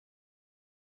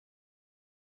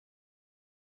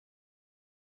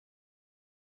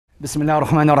بسم الله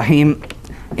الرحمن الرحيم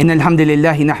إن الحمد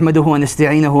لله نحمده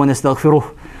ونستعينه ونستغفره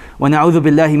ونعوذ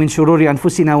بالله من شرور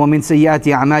أنفسنا ومن سيئات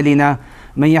أعمالنا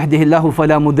من يهده الله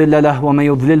فلا مضل له ومن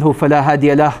يضلله فلا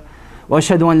هادي له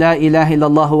وأشهد أن لا إله إلا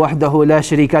الله وحده لا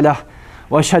شريك له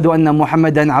وأشهد أن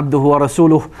محمدا عبده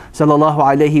ورسوله صلى الله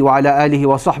عليه وعلى آله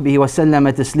وصحبه وسلم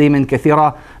تسليما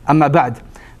كثيرا أما بعد.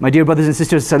 My dear brothers and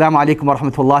sisters, Assalamu alaikum wa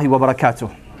rahmatullahi wa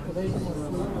barakatuh.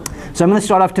 So I'm going to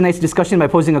start off tonight's discussion by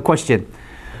posing a question.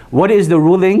 What is the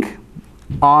ruling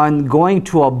on going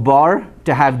to a bar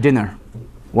to have dinner?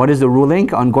 What is the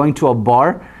ruling on going to a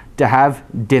bar to have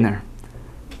dinner?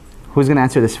 Who's going to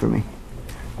answer this for me?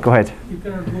 Go ahead. You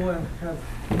cannot go and have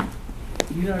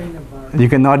dinner in a bar. You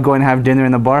cannot go and have dinner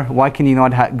in a bar? Why can you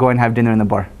not go and have dinner in the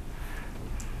bar?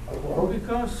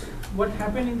 Because what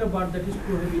happened in the bar, that is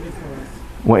prohibited for us.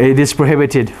 Well, it is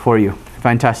prohibited for you.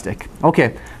 Fantastic.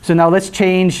 Okay, so now let's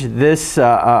change this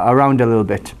around a little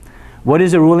bit. What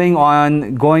is the ruling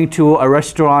on going to a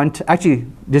restaurant? Actually,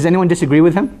 does anyone disagree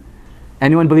with him?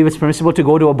 Anyone believe it's permissible to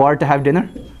go to a bar to have dinner?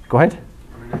 Go ahead.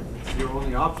 I mean, it's your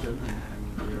only option,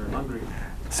 and you're hungry.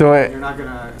 So you're not going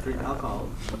to drink alcohol,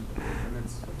 and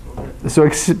it's okay. So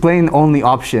explain only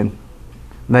option.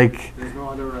 Like, There's no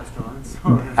other restaurants.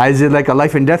 is it like a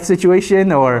life and death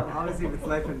situation, or? Well, obviously, if it's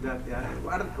life and death, yeah.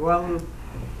 Well,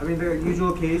 I mean, the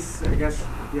usual case, I guess,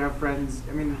 if you have friends,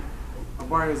 I mean, a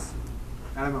bar is,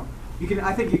 I don't know.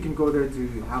 I think you can go there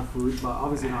to have food, but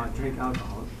obviously not drink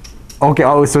alcohol. Okay,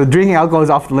 oh, so drinking alcohol is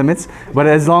off limits, but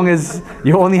as long as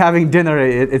you're only having dinner,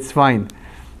 it's fine.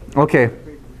 Okay.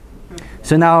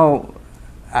 So now,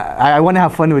 I want to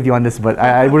have fun with you on this, but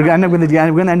we're going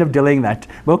to end up delaying that.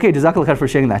 But okay, Jazakallah khair for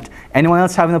sharing that. Anyone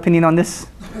else have an opinion on this?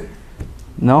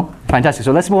 No? Fantastic.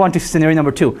 So let's move on to scenario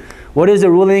number 2. What is the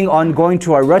ruling on going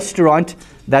to a restaurant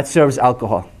that serves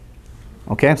alcohol?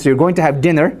 Okay, so you're going to have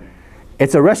dinner.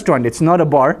 It's a restaurant, it's not a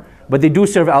bar, but they do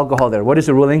serve alcohol there. What is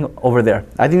the ruling over there?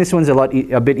 I think this one's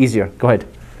a bit easier. Go ahead.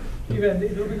 Even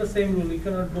it will be the same rule. You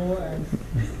cannot go and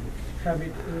have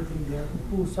it everything there.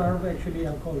 Who serve actually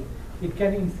alcohol? It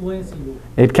can influence you.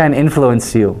 It can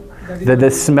influence you. The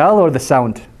smell or the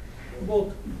sound?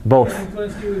 Both. Both. It can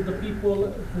influence you with the people,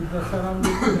 with the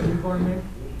surroundings, the environment,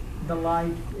 the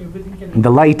light, everything can. The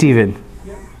light even.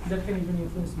 Yeah, that can even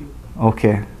influence you.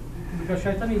 Okay. Because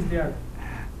shaitan is there.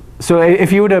 So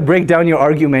if you were to break down your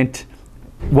argument,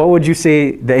 what would you say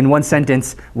in one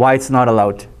sentence why it's not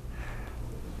allowed?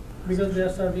 Because they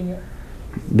are serving.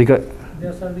 Because they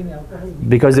are serving alcohol.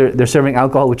 Because they're serving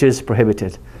alcohol, which is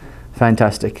prohibited.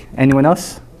 Fantastic. Anyone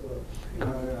else? I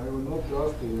will not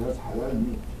trust he has halal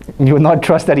meat. You would not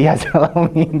trust that he has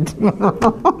halal meat.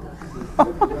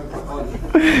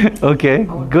 Okay,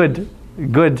 good.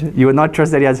 Good. You would not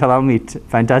trust that he has halal meat.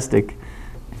 Fantastic.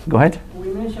 Go ahead. We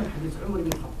mentioned this Umar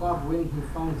bin Khattab when he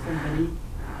found somebody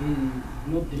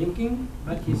not drinking,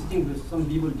 but he's sitting with some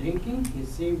people drinking. He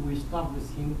said, we start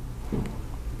with him.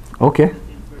 Okay.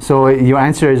 So your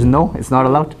answer is no, it's not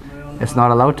allowed? It's not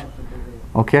allowed?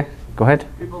 Okay, go ahead.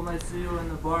 People might see you in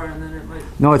the bar and then it might...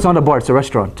 No, it's not a bar, it's a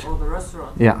restaurant. Oh, the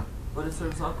restaurant? Yeah. But it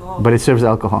serves alcohol? But it serves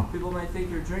alcohol. People might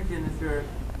think you're drinking if you're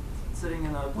sitting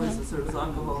in a place that serves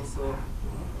alcohol, so...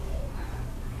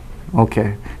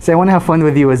 Okay. So I want to have fun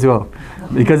with you as well.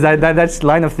 Because that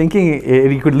line of thinking,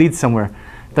 it could lead somewhere.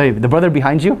 The brother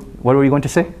behind you, what were you going to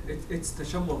say? It's the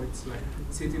shambo, it's like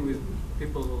sitting with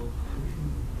people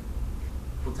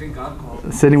who drink alcohol.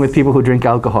 Sitting with people who drink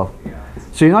alcohol. Yeah.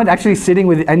 So you're not actually sitting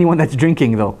with anyone that's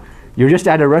drinking though. You're just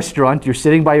at a restaurant, you're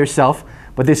sitting by yourself,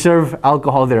 but they serve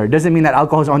alcohol there. It doesn't mean that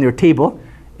alcohol is on your table,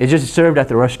 it's just served at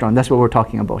the restaurant. That's what we're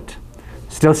talking about.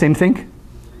 Still same thing?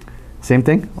 Same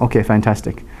thing? Okay,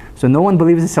 fantastic. So no one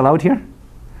believes it's allowed here?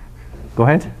 Go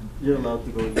ahead. You're allowed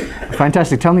to go.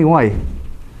 Fantastic. Tell me why.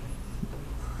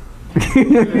 If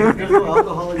there's no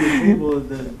alcohol on your table,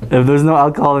 then... If there's no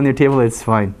alcohol on your table, it's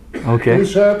fine. Okay.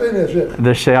 There's shayateen, ya Sheikh.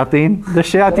 There's shayateen? There's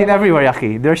shayateen everywhere,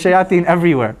 Yaqi. There's shayateen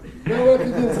everywhere. No, what it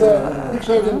is, big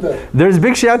shayateen there. There's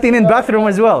big shayateen in bathroom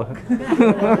as well.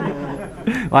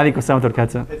 Wa alaikum assalam wa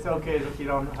barakatuh. It's okay if you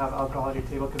don't have alcohol at your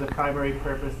table because the primary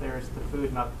purpose there is the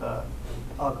food, not the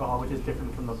alcohol, which is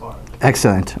different from the bar.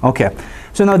 Excellent. Okay.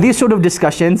 So now these sort of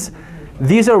discussions,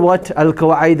 these are what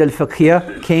Al-Qawaid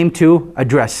Al-Fiqhiyah came to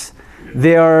address.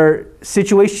 They are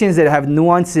situations that have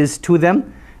nuances to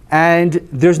them, and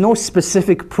there's no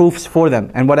specific proofs for them.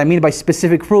 And what I mean by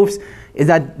specific proofs is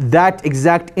that that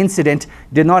exact incident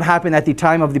did not happen at the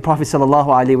time of the Prophet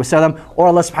ﷺ, or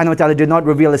Allah subhanahu wa ta'ala did not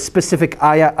reveal a specific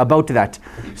ayah about that.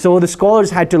 So the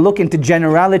scholars had to look into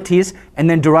generalities and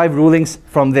then derive rulings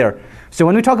from there. So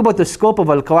when we talk about the scope of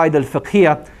Al-Qawaid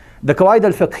Al-Fiqhiyah, The qawaid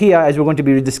al-fiqhiyya, as we're going to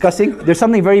be discussing, there's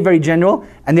something very, very general,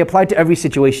 and they apply to every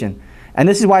situation. And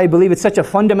this is why I believe it's such a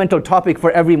fundamental topic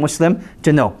for every Muslim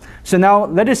to know. So now,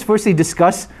 let us firstly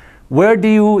discuss, where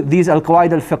do these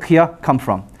al-qawaid al-fiqhiyya come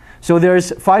from? So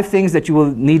there's 5 things that you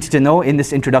will need to know in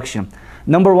this introduction.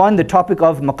 Number 1, the topic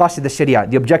of maqasid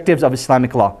al-Shari'ah, the objectives of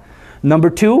Islamic law.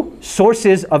 Number 2,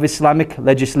 sources of Islamic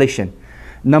legislation.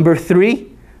 Number 3,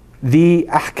 the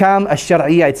ahkam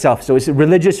al-Shar'iyyah itself. So it's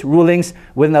religious rulings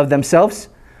within of themselves,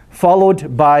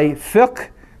 followed by fiqh,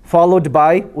 followed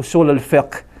by usul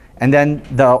al-fiqh, and then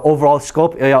the overall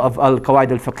scope of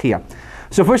al-qawaid al-fiqhiyya.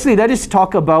 So firstly, let us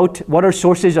talk about what are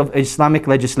sources of Islamic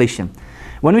legislation.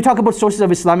 When we talk about sources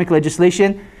of Islamic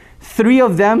legislation, 3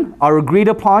 of them are agreed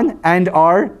upon and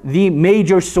are the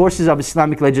major sources of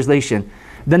Islamic legislation.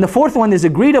 Then the 4th one is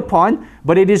agreed upon,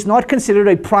 but it is not considered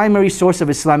a primary source of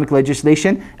Islamic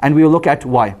legislation, and we will look at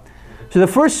why. So the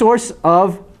first source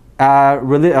of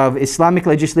Islamic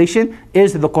legislation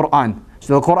is the Quran.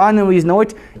 So the Quran, as we know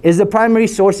it, is the primary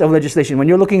source of legislation. When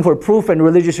you're looking for proof and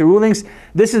religious rulings,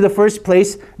 this is the first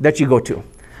place that you go to.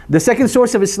 The second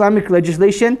source of Islamic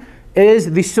legislation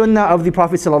is the Sunnah of the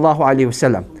Prophet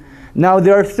ﷺ. Now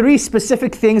there are 3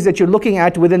 specific things that you're looking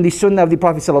at within the Sunnah of the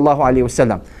Prophet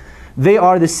ﷺ. They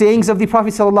are the sayings of the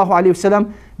Prophet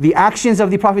ﷺ, the actions of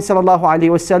the Prophet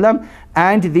ﷺ,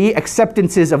 and the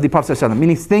acceptances of the Prophet ﷺ,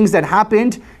 meaning things that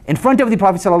happened in front of the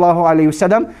Prophet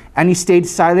ﷺ and he stayed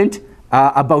silent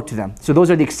about them. So those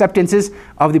are the acceptances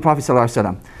of the Prophet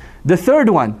ﷺ. The third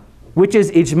one, which is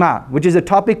ijma', which is a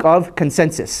topic of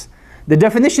consensus. The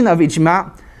definition of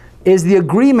ijma' is the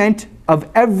agreement of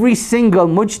every single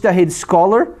mujtahid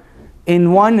scholar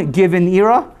in one given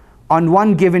era on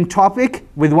one given topic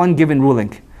with one given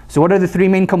ruling. So what are the 3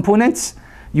 main components?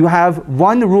 You have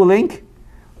one ruling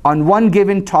on one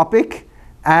given topic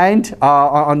and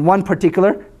on one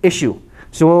particular issue.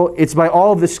 So it's by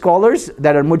all of the scholars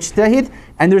that are mujtahid,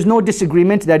 and there's no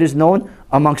disagreement that is known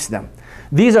amongst them.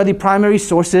 These are the primary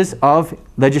sources of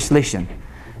legislation.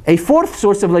 A 4th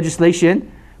source of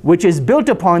legislation, which is built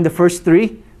upon the first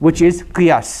 3, which is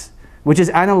qiyas, which is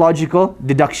analogical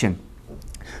deduction.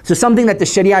 So something that the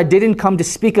Sharia didn't come to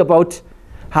speak about,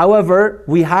 however,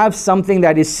 we have something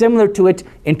that is similar to it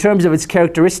in terms of its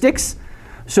characteristics.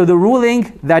 So the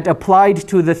ruling that applied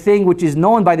to the thing which is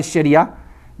known by the Sharia,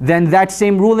 then that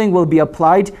same ruling will be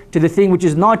applied to the thing which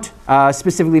is not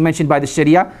specifically mentioned by the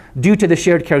Sharia due to the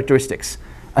shared characteristics.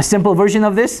 A simple version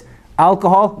of this,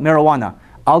 alcohol, marijuana.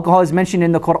 Alcohol is mentioned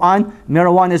in the Quran,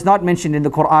 marijuana is not mentioned in the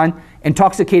Quran.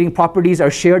 Intoxicating properties are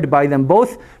shared by them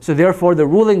both, so therefore the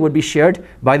ruling would be shared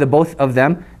by the both of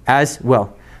them as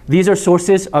well. These are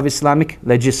sources of Islamic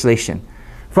legislation.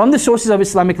 From the sources of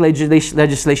Islamic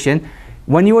legislation,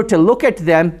 when you were to look at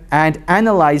them and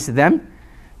analyze them,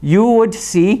 you would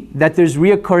see that there's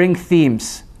reoccurring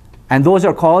themes, and those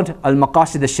are called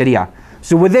al-maqasid al-Shari'ah.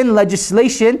 So within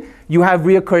legislation, you have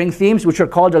reoccurring themes which are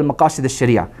called al-maqasid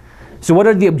al-Shari'ah. So what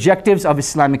are the objectives of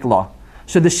Islamic law?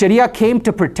 So the Sharia came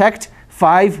to protect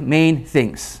 5 main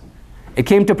things. It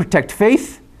came to protect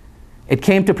faith, it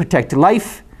came to protect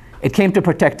life, it came to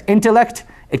protect intellect,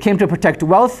 it came to protect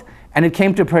wealth, and it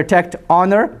came to protect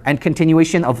honor and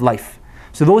continuation of life.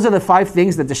 So those are the 5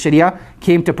 things that the Sharia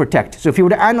came to protect. So if you were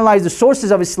to analyze the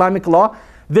sources of Islamic law,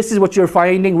 this is what you're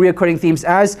finding reoccurring themes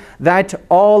as, that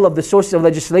all of the sources of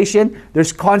legislation,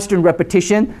 there's constant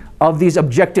repetition of these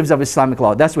objectives of Islamic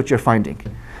law. That's what you're finding.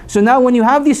 So now when you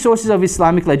have these sources of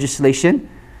Islamic legislation,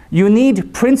 you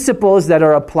need principles that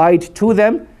are applied to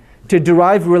them to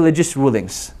derive religious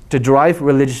rulings.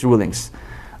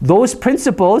 Those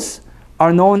principles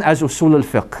are known as usul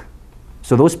al-fiqh.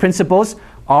 So those principles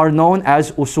are known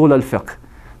as usul al-fiqh.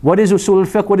 What is usul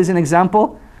al-fiqh? What is an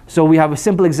example? So we have a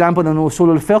simple example in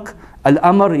usul al-fiqh,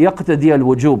 al-amr yaqtadi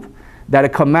al-wujub, that a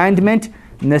commandment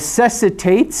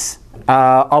necessitates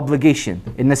obligation.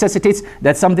 It necessitates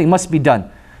that something must be done.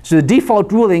 So the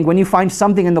default ruling, when you find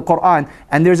something in the Quran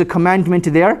and there's a commandment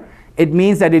there, it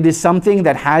means that it is something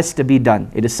that has to be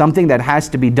done. It is something that has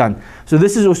to be done. So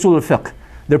this is usul al-fiqh.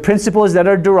 The principles that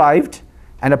are derived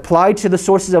and applied to the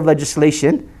sources of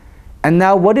legislation. And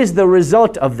now what is the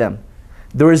result of them?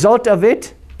 The result of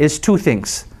it is 2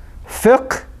 things.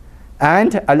 Fiqh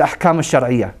and al-ahkam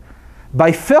al-shar'iyyah.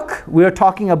 By fiqh, we are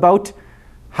talking about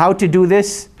how to do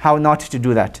this, how not to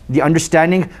do that. The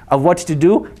understanding of what to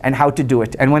do and how to do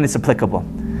it, and when it's applicable.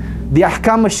 The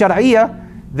ahkam al-shar'iyyah,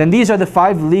 then these are the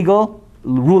 5 legal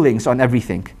rulings on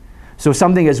everything. So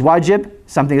something is wajib,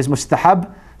 something is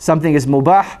mustahab, something is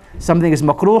mubah, something is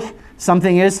makruh,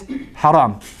 something is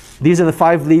haram. These are the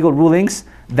 5 legal rulings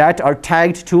that are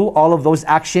tagged to all of those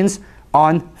actions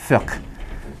on fiqh.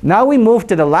 Now we move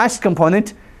to the last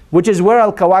component, which is where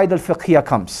al-qawaid al-fiqhiyah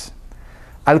comes.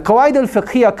 Al-qawaid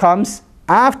al-fiqhiyah comes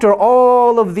after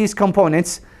all of these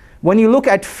components. When you look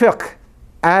at fiqh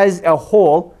as a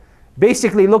whole,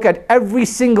 basically look at every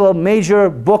single major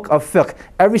book of fiqh,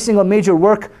 every single major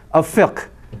work of fiqh.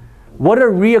 What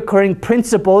are reoccurring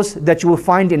principles that you will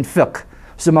find in fiqh?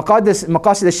 So maqasid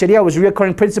al-Shari'ah was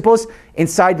reoccurring principles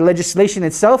inside the legislation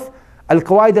itself.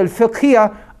 Al-qawaid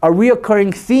al-fiqhiyah are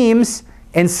reoccurring themes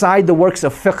inside the works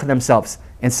of fiqh themselves.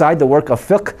 Inside the work of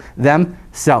fiqh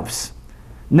themselves.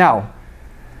 Now,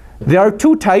 there are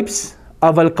two types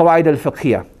of al-qawaid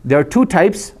al-fiqhiyah. There are two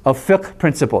types of fiqh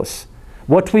principles.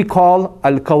 What we call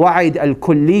al-qawaid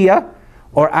al-kulliyah,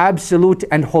 or absolute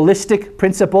and holistic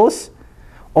principles,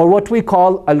 or what we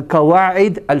call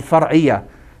al-qawaid al-far'iyah,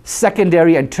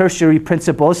 secondary and tertiary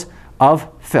principles of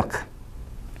fiqh.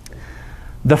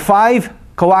 The 5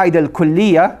 qawaid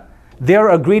al-kulliyah, they're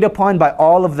agreed upon by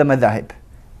all of the madhahib.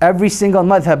 Every single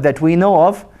madhab that we know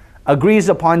of agrees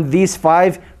upon these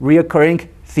 5 reoccurring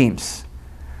themes.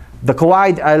 The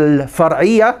qawaid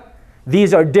al-far'iyah,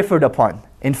 these are differed upon.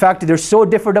 In fact, they're so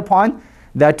differed upon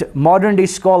that modern day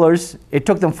scholars, it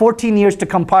took them 14 years to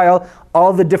compile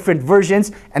all the different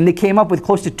versions, and they came up with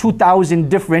close to 2,000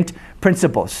 different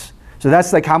principles. So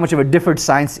that's like how much of a different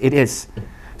science it is.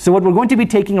 So what we're going to be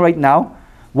taking right now,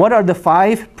 what are the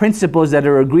 5 principles that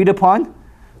are agreed upon?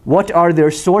 What are their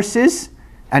sources?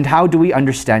 And how do we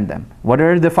understand them? What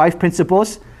are the 5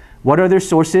 principles? What are their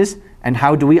sources? And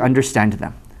how do we understand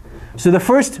them? So the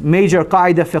first major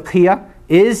qaida fiqhiyah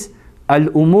is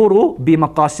al-umuru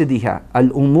bi-maqasidiha.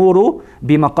 Al-umuru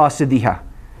bi-maqasidiha.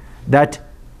 That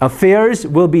affairs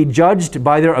will be judged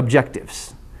by their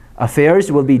objectives.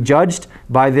 Affairs will be judged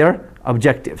by their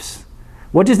objectives.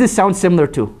 What does this sound similar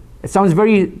to? It sounds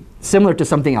very similar to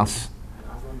something else.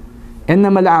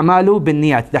 إِنَّمَا الْأَعْمَالُ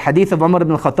بِالنِّيَّاتِ, the hadith of Umar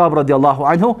ibn al-Khattab radiallahu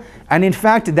anhu. And in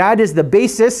fact, that is the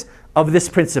basis of this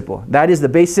principle. That is the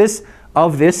basis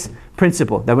of this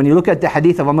principle. That when you look at the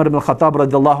hadith of Umar ibn al-Khattab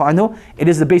radiallahu anhu, it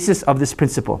is the basis of this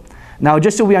principle. Now,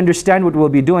 just so we understand what we'll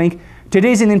be doing,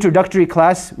 today's an introductory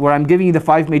class where I'm giving you the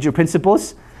 5 major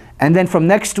principles. And then from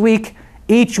next week,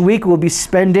 each week we'll be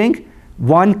spending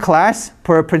 1 class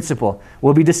per principle.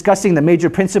 We'll be discussing the major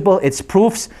principle, its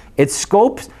proofs, its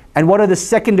scopes, and what are the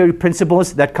secondary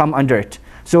principles that come under it.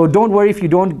 So don't worry if we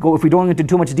don't go into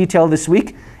too much detail this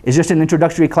week. It's just an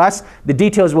introductory class. The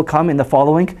details will come in the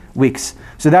following weeks.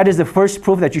 So that is the first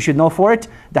proof that you should know for it.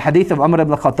 The hadith of Umar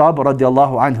ibn al-Khattab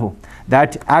radiallahu anhu.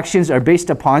 That actions are based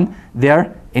upon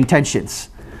their intentions.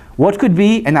 What could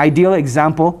be an ideal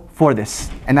example for this?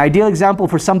 An ideal example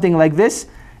for something like this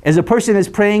is a person is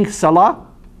praying salah.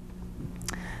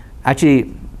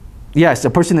 Actually, yes, a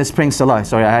person is praying salah.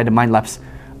 Sorry, I had a mind lapse.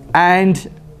 And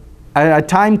a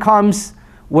time comes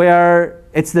where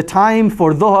it's the time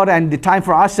for dhuhr and the time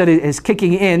for asr is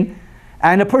kicking in,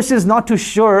 and a person is not too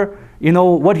sure,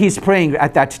 what he's praying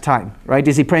at that time, right?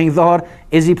 Is he praying dhuhr?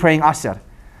 Is he praying asr?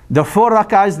 The 4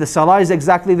 rakahs, the salah is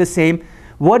exactly the same.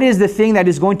 What is the thing that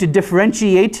is going to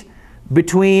differentiate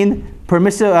between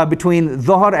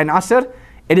dhuhr and asr?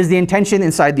 It is the intention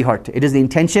inside the heart. It is the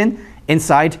intention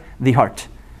inside the heart.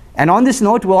 And on this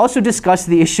note, we'll also discuss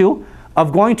the issue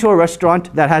of going to a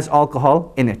restaurant that has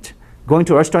alcohol in it. Going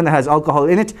to a restaurant that has alcohol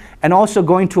in it, and also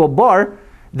going to a bar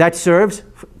that serves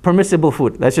permissible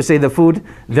food. Let's just say the food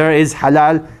there is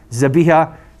halal,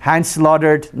 zabiha, hand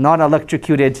slaughtered, not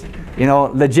electrocuted,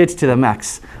 legit to the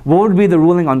max. What would be the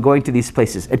ruling on going to these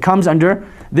places? It comes under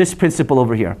this principle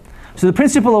over here. So the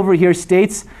principle over here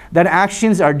states that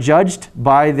actions are judged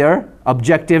by their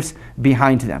objectives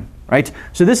behind them, right?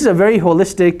 So this is a very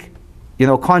holistic,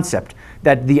 concept,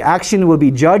 that the action will be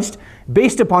judged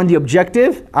based upon the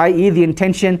objective, i.e. the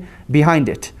intention behind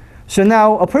it. So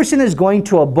now a person is going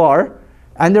to a bar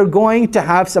and they're going to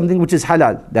have something which is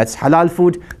halal. That's halal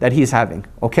food that he's having,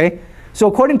 okay? So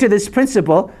according to this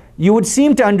principle, you would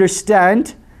seem to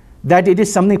understand that it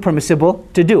is something permissible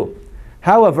to do.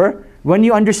 However, when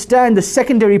you understand the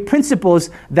secondary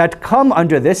principles that come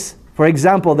under this, for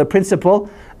example, the principle,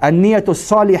 النية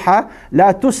الصالحة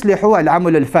لا تصلح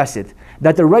العمل الفاسد,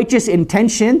 that the righteous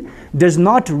intention does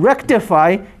not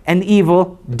rectify an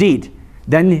evil deed.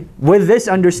 Then with this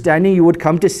understanding, you would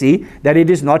come to see that it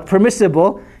is not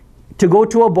permissible to go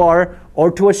to a bar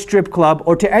or to a strip club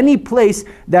or to any place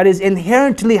that is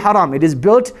inherently haram. It is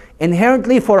built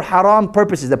inherently for haram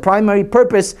purposes. The primary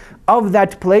purpose of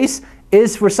that place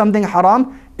is for something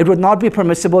haram. It would not be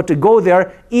permissible to go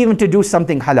there even to do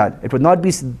something halal. It would not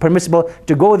be permissible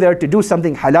to go there to do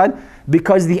something halal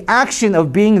because the action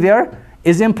of being there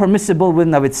is impermissible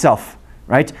within of itself,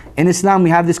 right? In Islam, we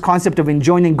have this concept of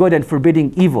enjoining good and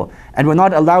forbidding evil. And we're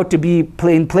not allowed to be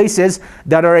in places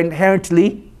that are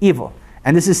inherently evil.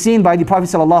 And this is seen by the Prophet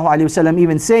ﷺ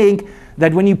even saying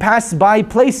that when you pass by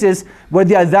places where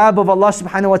the adhab of Allah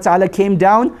subhanahu wa ta'ala came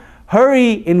down,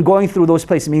 hurry in going through those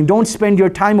places. I mean, don't spend your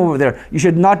time over there. You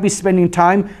should not be spending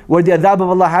time where the adhab of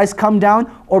Allah has come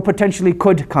down or potentially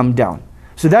could come down.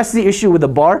 So that's the issue with the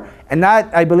bar, and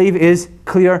that, I believe, is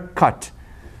clear cut.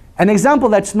 An example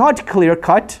that's not clear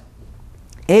cut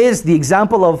is the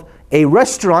example of a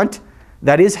restaurant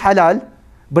that is halal,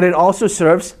 but it also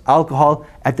serves alcohol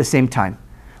at the same time.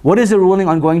 What is the ruling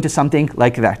on going to something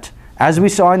like that? As we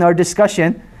saw in our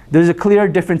discussion, there's a clear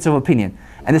difference of opinion.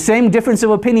 And the same difference of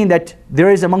opinion that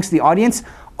there is amongst the audience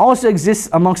also exists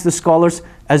amongst the scholars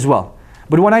as well.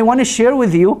 But what I want to share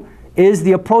with you is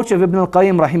the approach of Ibn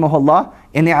al-Qayyim rahimahullah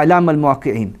in I'lam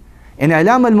al-Muwaqqi'in. In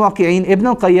I'lam al-Muwaqqi'in, Ibn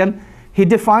al-Qayyim, he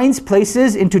defines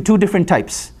places into two different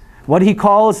types. What he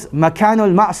calls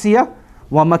makanul ma'siyah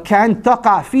wa makan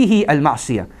taqa fihi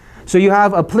al-ma'siyah. So you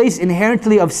have a place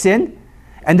inherently of sin,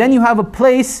 and then you have a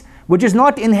place which is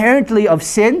not inherently of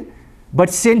sin, but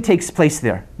sin takes place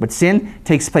there.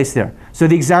 So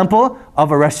the example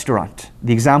of a restaurant.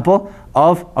 The example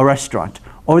of a restaurant.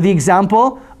 Or the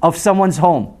example of someone's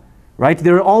home. Right?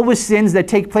 There are always sins that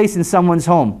take place in someone's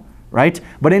home. Right?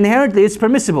 But inherently it's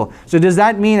permissible. So does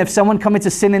that mean if someone commits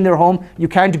a sin in their home, you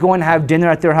can't go and have dinner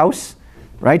at their house?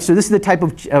 Right? So this is the type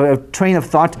of train of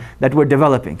thought that we're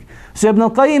developing. So Ibn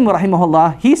al-Qayyim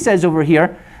rahimahullah, he says over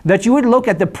here that you would look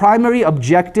at the primary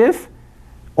objective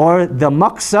or the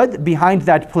maqsad behind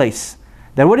that place.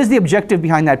 That what is the objective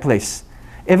behind that place?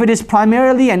 If it is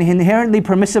primarily and inherently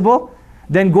permissible,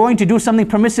 then going to do something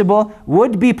permissible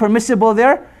would be permissible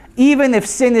there, even if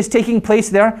sin is taking place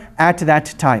there at that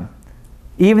time.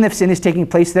 Even if sin is taking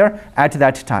place there at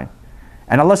that time.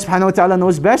 And Allah subhanahu wa ta'ala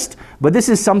knows best, but this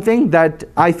is something that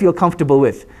I feel comfortable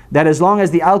with. That as long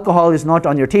as the alcohol is not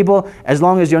on your table, as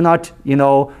long as you're not,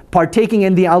 partaking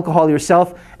in the alcohol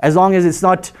yourself, as long as it's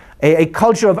not a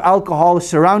culture of alcohol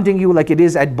surrounding you like it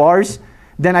is at bars,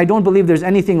 then I don't believe there's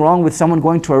anything wrong with someone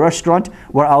going to a restaurant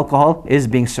where alcohol is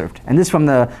being served. And this from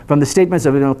the statements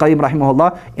of Ibn al-Qayyim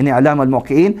rahimahullah in I'lam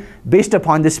al-Muwaqqi'in, based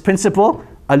upon this principle,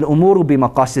 al-umuru bi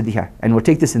maqasidiha. And we'll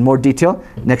take this in more detail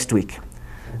next week.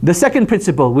 The second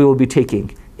principle we will be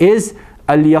taking is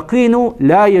al-yaqinu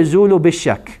la yazulu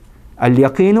bishak.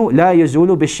 Al-yaqinu la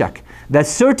yazulu bishak. That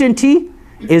certainty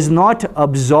is not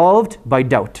absolved by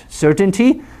doubt.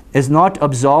 Certainty is not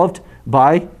absolved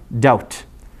by doubt.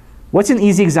 What's an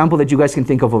easy example that you guys can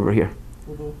think of over here?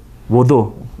 Wudu.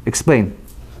 Wudu. Explain.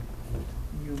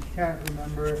 You can't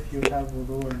remember if you have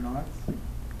wudu or not.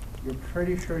 You're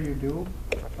pretty sure you do,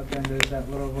 but then there's that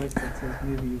little voice that says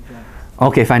maybe you don't.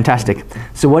 Okay, fantastic.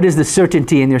 So what is the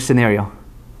certainty in your scenario?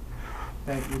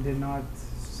 That you did not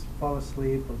fall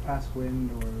asleep or pass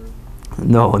wind or...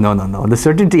 No. The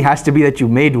certainty has to be that you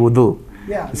made wudu.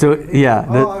 Yeah. So yeah.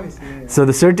 Obviously. Yeah. So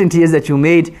the certainty is that you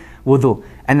made wudu.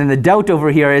 And then the doubt over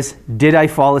here is, did I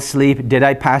fall asleep? Did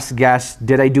I pass gas?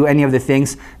 Did I do any of the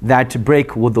things that break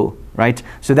wudu? Right?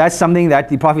 So that's something that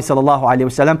the Prophet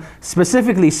ﷺ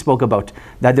specifically spoke about.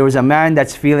 That there was a man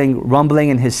that's feeling rumbling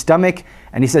in his stomach,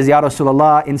 and he says, Ya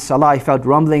Rasulullah, in salah I felt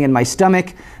rumbling in my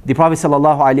stomach. The Prophet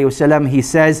ﷺ, he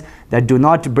says that do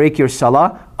not break your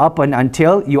salah up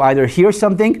until you either hear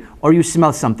something or you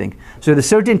smell something. So the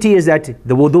certainty is that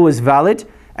the wudu is valid,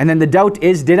 and then the doubt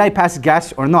is, did I pass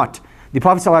gas or not? The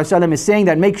Prophet ﷺ is saying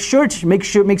that make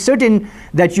certain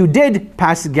that you did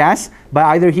pass gas by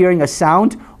either hearing a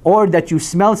sound or that you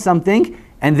smell something,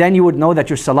 and then you would know that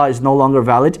your salah is no longer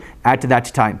valid at that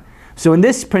time. So in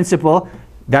this principle,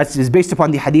 that is based upon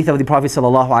the hadith of the Prophet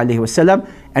ﷺ,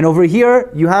 and over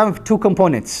here you have two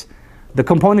components. The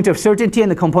component of certainty and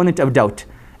the component of doubt.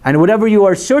 And whatever you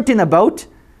are certain about,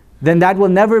 then that will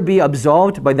never be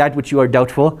absolved by that which you are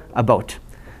doubtful about.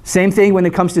 Same thing when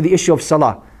it comes to the issue of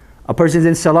salah. A person's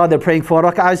in salah, they're praying 4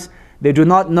 rak'ahs, they do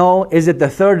not know, is it the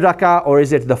 3rd rak'ah or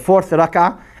is it the 4th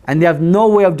rak'ah, and they have no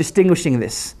way of distinguishing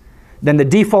this. Then the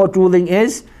default ruling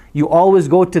is, you always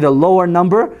go to the lower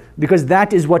number, because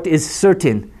that is what is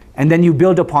certain, and then you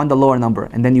build upon the lower number,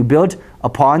 and then you build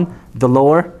upon the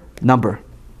lower number.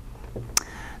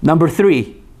 Number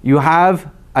 3, you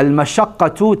have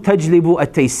al-mashaqqatu tajlibu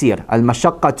at-taysir.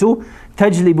 Al-mashaqqatu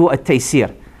tajlibu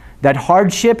at-taysir. That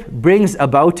hardship brings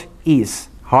about ease.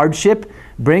 Hardship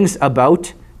brings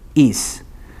about ease.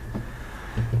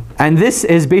 And this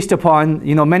is based upon,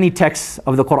 many texts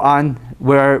of the Quran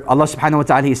where Allah subhanahu wa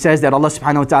ta'ala, He says that Allah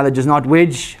subhanahu wa ta'ala does not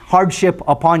wage hardship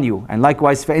upon you. And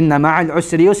likewise, فَإِنَّ مَعَ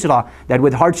الْعُسْرِ يُسْرًا, that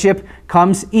with hardship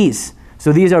comes ease.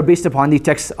 So these are based upon the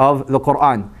texts of the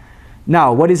Quran.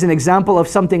 Now, what is an example of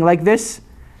something like this?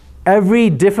 Every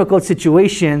difficult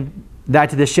situation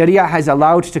that the Sharia has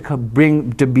allowed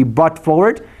to be brought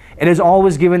forward, it is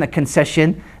always given a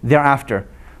concession thereafter.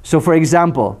 So for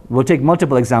example, we'll take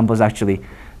multiple examples actually.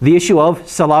 The issue of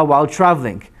salah while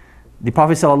traveling. The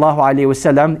Prophet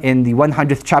ﷺ in the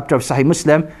 100th chapter of Sahih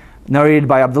Muslim, narrated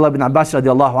by Abdullah bin Abbas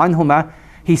radiallahu anhuma,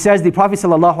 he says the Prophet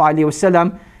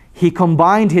ﷺ, he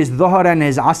combined his dhuhr and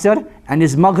his asr and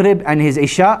his maghrib and his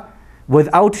isha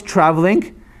without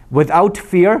traveling, without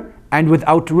fear, and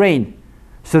without rain.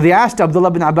 So they asked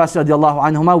Abdullah bin Abbas radiallahu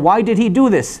anhuma, why did he do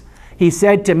this? He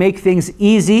said to make things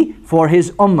easy for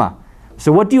his ummah.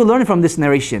 So what do you learn from this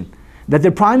narration? That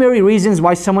the primary reasons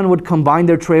why someone would combine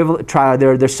their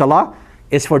salah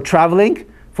is for traveling,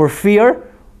 for fear,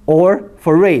 or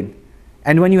for rain.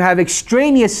 And when you have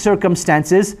extraneous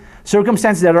circumstances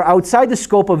that are outside the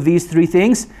scope of these three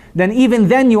things, then even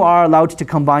then you are allowed to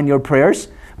combine your prayers,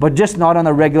 but just not on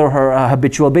a regular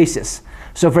habitual basis.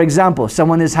 So for example,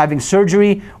 someone is having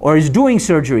surgery or is doing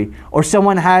surgery, or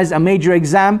someone has a major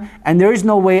exam and there is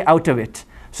no way out of it.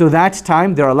 So that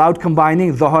time they're allowed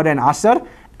combining dhuhr and asr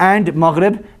and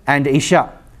maghrib and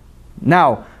isha.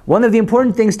 Now, one of the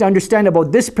important things to understand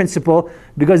about this principle,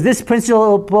 because this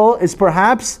principle is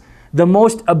perhaps the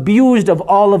most abused of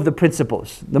all of the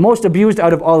principles, the most abused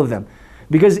out of all of them.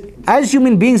 Because as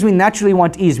human beings, we naturally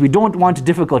want ease, we don't want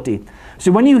difficulty.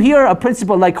 So when you hear a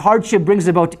principle like hardship brings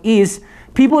about ease,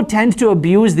 people tend to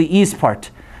abuse the ease part.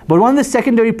 But one of the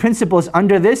secondary principles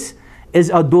under this is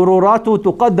ad-dururatu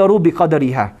tuqaddaru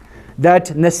biqadariha,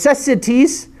 that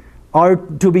necessities are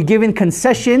to be given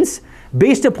concessions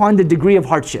based upon the degree of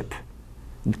hardship.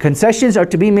 Concessions are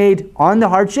to be made on the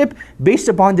hardship based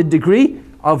upon the degree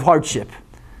of hardship.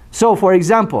 So for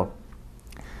example,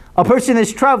 a person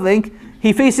is traveling,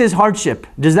 he faces hardship.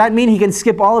 Does that mean he can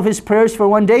skip all of his prayers for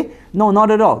one day? No, not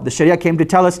at all. The Sharia came to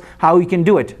tell us how he can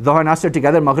do it. Dhuhr and Asr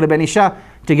together, Maghrib and Isha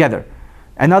together.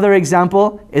 Another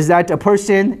example is that a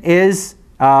person is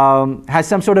has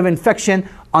some sort of infection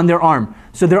on their arm.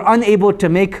 So they're unable to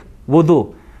make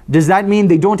wudu. Does that mean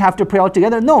they don't have to pray all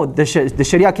together? No, the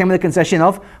Sharia came with the concession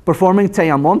of performing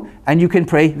tayammum, and you can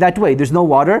pray that way. There's no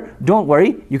water, don't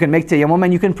worry, you can make tayammum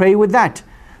and you can pray with that.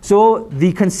 So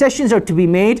the concessions are to be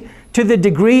made to the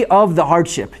degree of the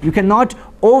hardship. You cannot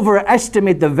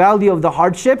overestimate the value of the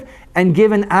hardship and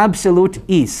give an absolute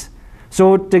ease.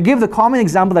 So to give the common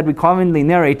example that we commonly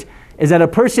narrate is that a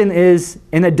person is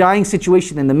in a dying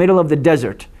situation in the middle of the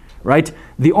desert, right?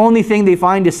 The only thing they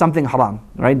find is something haram,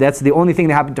 right? That's the only thing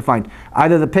they happen to find.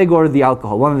 Either the pig or the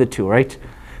alcohol, one of the two, right?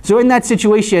 So in that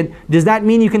situation, does that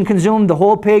mean you can consume the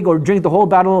whole pig or drink the whole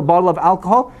bottle of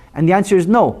alcohol? And the answer is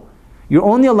no. You're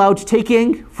only allowed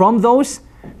taking from those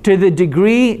to the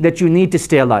degree that you need to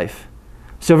stay alive.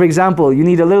 So for example, you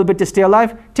need a little bit to stay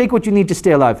alive, take what you need to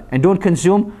stay alive and don't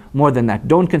consume more than that.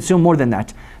 Don't consume more than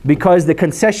that, because the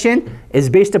concession is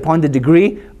based upon the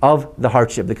degree of the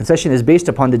hardship. The concession is based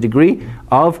upon the degree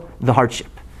of the hardship.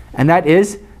 And that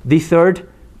is the third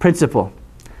principle.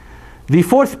 The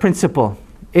fourth principle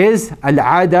is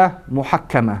al-'ada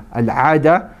muhakkama.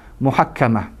 Al-'ada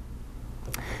muhakkama.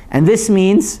 And this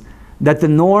means that the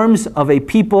norms of a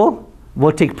people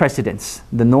will take precedence.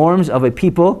 The norms of a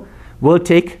people will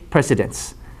take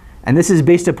precedence. And this is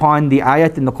based upon the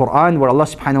ayat in the Quran where Allah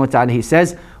subhanahu wa ta'ala, He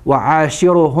says,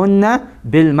 وَعَاشِرُهُنَّ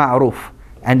بِالْمَعْرُوفِ,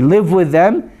 and live with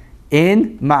them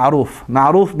in ma'ruf.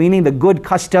 Ma'ruf meaning the good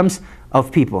customs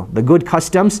of people. The good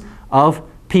customs of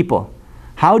people.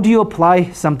 How do you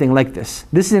apply something like this?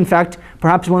 This is in fact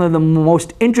perhaps one of the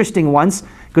most interesting ones,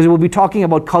 because we'll be talking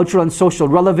about cultural and social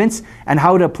relevance and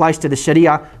how it applies to the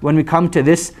Sharia when we come to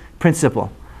this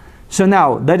principle. So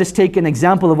now, let us take an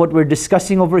example of what we're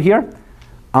discussing over here.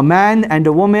 A man and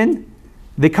a woman,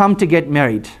 they come to get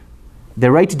married. They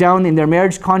write down in their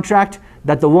marriage contract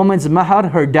that the woman's mahar,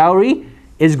 her dowry,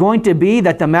 is going to be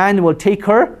that the man will take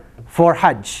her for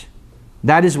Hajj.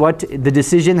 That is what the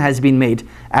decision has been made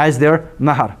as their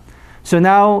mahar. So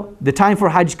now, the time for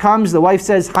Hajj comes, the wife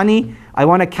says, honey, I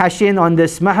want to cash in on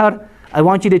this mahar, I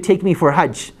want you to take me for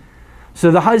Hajj. So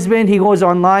the husband, he goes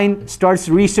online, starts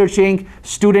researching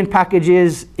student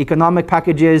packages, economic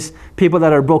packages, people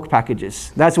that are broke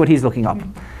packages. That's what he's looking up.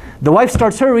 The wife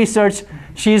starts her research.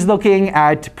 She's looking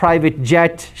at private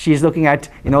jet. She's looking at,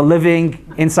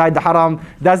 living inside the haram.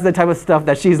 That's the type of stuff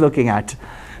that she's looking at.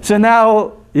 So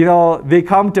now, they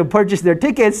come to purchase their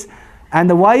tickets, and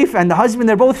the wife and the husband,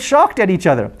 they're both shocked at each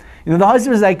other. The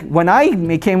husband's like, when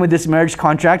I came with this marriage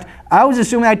contract, I was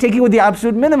assuming I'd take you with the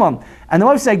absolute minimum. And the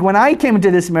wife's like, when I came into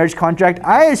this marriage contract,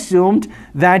 I assumed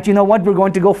that, we're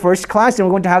going to go first class and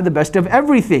we're going to have the best of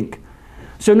everything.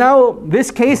 So now this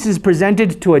case is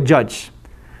presented to a judge.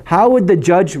 How would the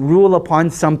judge rule upon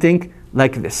something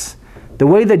like this? The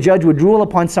way the judge would rule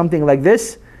upon something like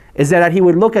this is that he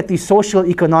would look at the social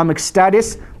economic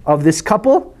status of this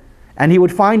couple, and he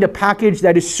would find a package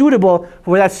that is suitable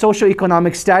for that social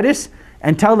economic status,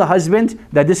 and tell the husband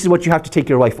that this is what you have to take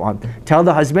your wife on. Tell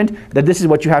the husband that this is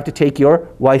what you have to take your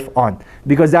wife on.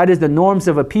 Because that is the norms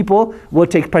of a people will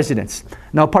take precedence.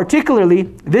 Now particularly,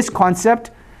 this concept,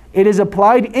 it is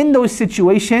applied in those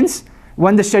situations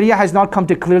when the Sharia has not come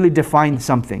to clearly define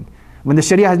something. When the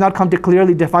Sharia has not come to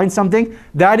clearly define something,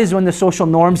 that is when the social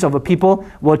norms of a people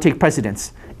will take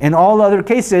precedence. In all other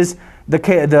cases,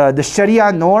 the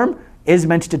Sharia norm is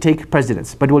meant to take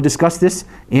precedence. But we'll discuss this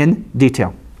in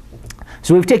detail.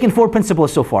 So we've taken 4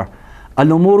 principles so far.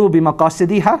 Al-umuru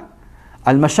bimaqasidiha,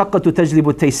 al-mashaqqatu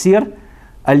tajlibu taysir,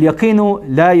 al-yaqinu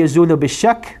la yazulu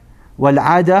bishak,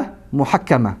 wal-'ada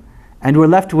muhakkama. And we're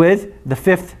left with the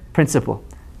 5th principle.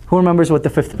 Who remembers what the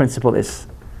 5th principle is?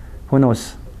 Who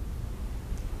knows?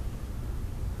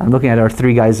 I'm looking at our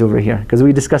 3 guys over here, because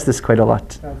we discussed this quite a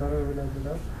lot.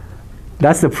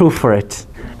 That's the proof for it.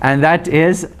 And that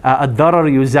is ad-darar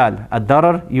yuzal.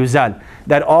 Ad-darar yuzal.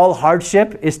 That all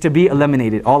hardship is to be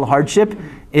eliminated. All hardship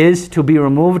is to be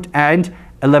removed and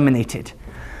eliminated.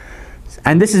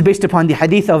 And this is based upon the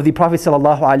hadith of the Prophet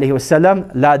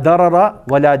ﷺ, La darara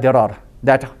wa la dirar.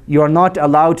 That you are not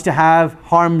allowed to have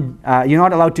harm, you're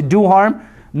not allowed to do harm,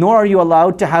 nor are you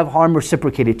allowed to have harm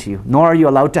reciprocated to you. Nor are you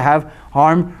allowed to have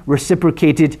harm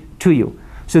reciprocated to you.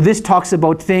 So this talks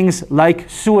about things like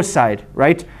suicide,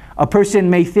 right? A person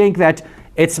may think that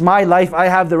it's my life, I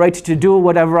have the right to do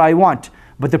whatever I want.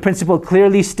 But the principle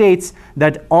clearly states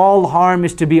that all harm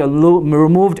is to be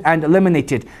removed and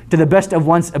eliminated to the best of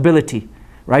one's ability.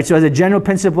 Right? So as a general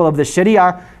principle of the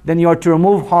Sharia, then you are to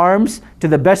remove harms to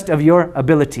the best of your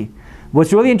ability.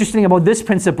 What's really interesting about this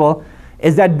principle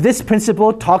is that this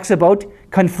principle talks about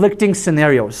conflicting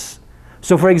scenarios.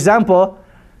 So for example,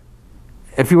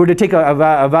 if you were to take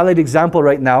a valid example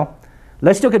right now,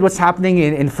 let's look at what's happening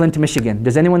in Flint, Michigan.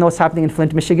 Does anyone know what's happening in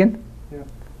Flint, Michigan? Yeah.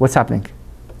 What's happening?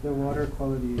 The water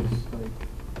quality is like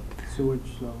sewage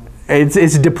level.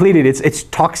 It's depleted, it's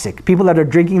toxic. People that are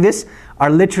drinking this are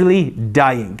literally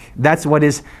dying. That's what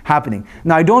is happening.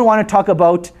 Now I don't want to talk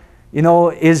about,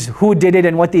 is who did it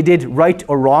and what they did right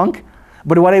or wrong.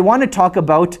 But what I want to talk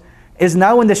about is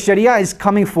now when the Sharia is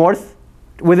coming forth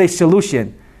with a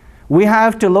solution, we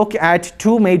have to look at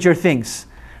 2 major things.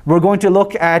 We're going to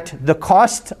look at the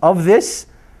cost of this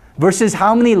versus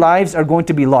how many lives are going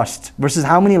to be lost.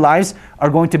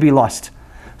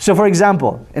 So for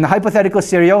example, in a hypothetical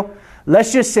scenario,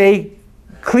 let's just say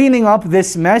cleaning up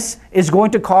this mess is going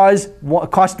to cost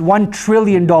 $1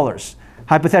 trillion,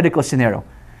 hypothetical scenario.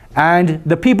 And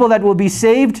the people that will be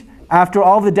saved after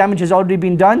all the damage has already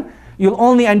been done, you'll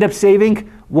only end up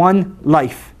saving 1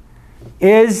 life.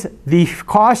 Is the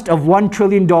cost of $1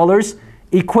 trillion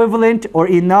equivalent or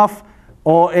enough,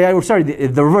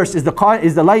 the reverse, is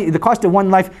the cost of 1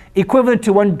 life equivalent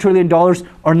to $1 trillion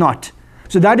or not?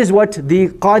 So that is what the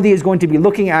Qadi is going to be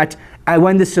looking at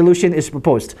when the solution is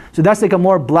proposed. So that's like a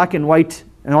more black and white,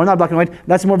 no, not black and white,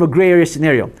 that's more of a gray area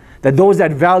scenario. That those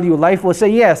that value life will say,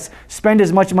 yes, spend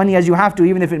as much money as you have to,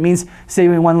 even if it means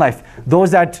saving 1 life.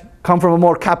 Those that come from a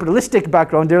more capitalistic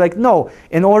background, they're like, no,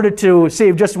 in order to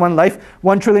save just 1 life,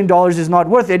 $1 trillion is not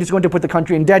worth it. It's going to put the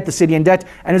country in debt, the city in debt,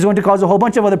 and it's going to cause a whole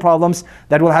bunch of other problems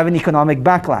that will have an economic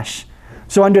backlash.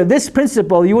 So under this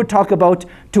principle, you would talk about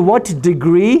to what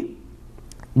degree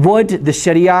would the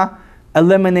Sharia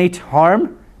eliminate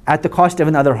harm at the cost of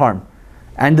another harm.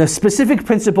 And the specific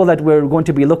principle that we're going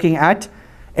to be looking at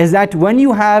is that when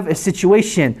you have a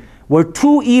situation where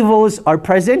 2 evils are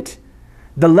present,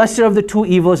 the lesser of the 2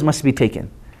 evils must be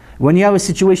taken. When you have a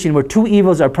situation where 2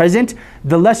 evils are present,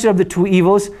 the lesser of the 2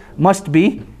 evils must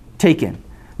be taken.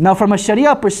 Now from a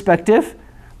Sharia perspective,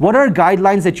 what are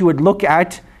guidelines that you would look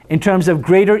at in terms of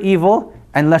greater evil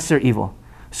and lesser evil?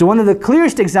 So one of the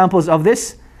clearest examples of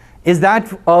this is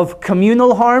that of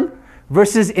communal harm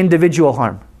versus individual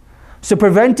harm. So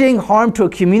preventing harm to a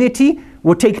community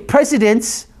will take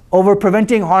precedence over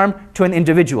preventing harm to an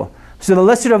individual. So the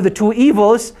lesser of the 2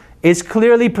 evils is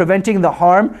clearly preventing the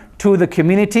harm to the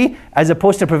community as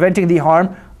opposed to preventing the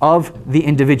harm of the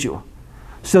individual.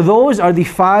 So those are the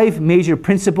 5 major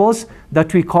principles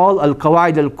that we call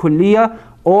al-qawaid al-kulliyah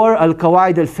or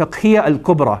al-qawaid al-fiqhiyah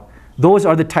al-kubra. Those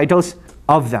are the titles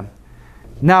of them.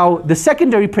 Now, the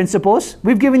secondary principles,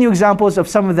 we've given you examples of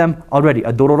some of them already.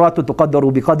 الضرورات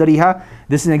تقدر بقدرها.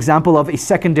 This is an example of a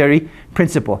secondary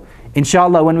principle.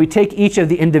 Inshallah, when we take each of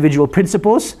the individual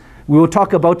principles, we will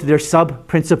talk about their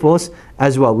sub-principles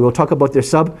as well. We will talk about their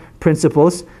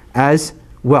sub-principles as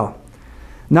well.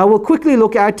 Now we'll quickly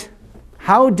look at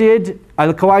how did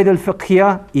Al-Qawaid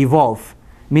Al-Fiqhiyah evolve?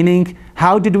 Meaning,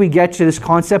 how did we get to this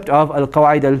concept of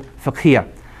Al-Qawaid Al-Fiqhiyah?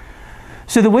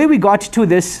 So the way we got to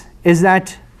this is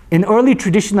that in early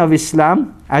tradition of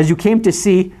Islam, as you came to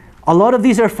see, a lot of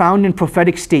these are found in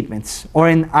prophetic statements or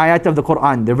in ayat of the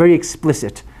Quran. They're very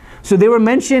explicit. So they were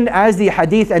mentioned as the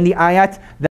hadith and the ayat.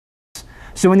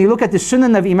 So when you look at the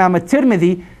Sunan of Imam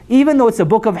At-Tirmidhi, even though it's a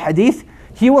book of hadith,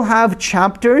 he will have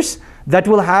chapters that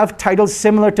will have titles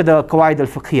similar to the Qawaid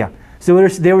al-Fiqhiyah. So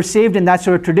they were saved in that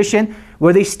sort of tradition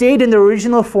where they stayed in the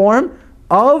original form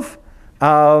of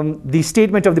the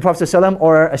statement of the Prophet ﷺ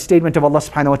or a statement of Allah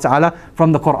subhanahu wa ta'ala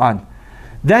from the Quran.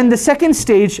 Then the second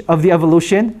stage of the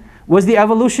evolution was the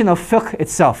evolution of fiqh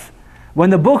itself. When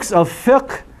the books of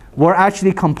fiqh were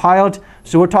actually compiled,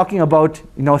 so we're talking about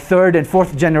third and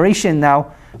fourth generation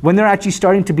now, when they're actually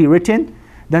starting to be written,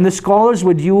 then the scholars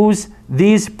would use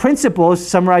these principles,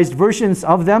 summarized versions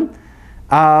of them,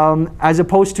 as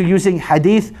opposed to using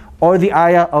hadith or the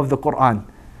ayah of the Quran.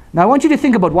 Now I want you to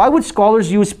think about, why would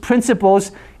scholars use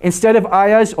principles instead of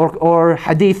ayahs or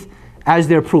hadith as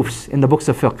their proofs in the books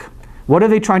of fiqh? What are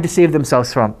they trying to save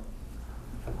themselves from?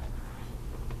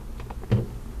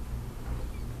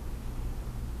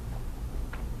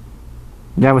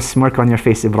 You have a smirk on your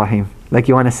face, Ibrahim, like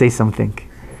you want to say something.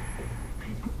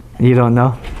 You don't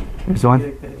know? There's one.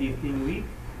 Like the hadith being weak.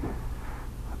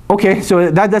 Okay, so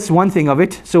that's one thing of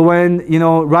it. So when,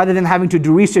 rather than having to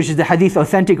do research, is the hadith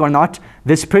authentic or not,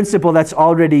 this principle that's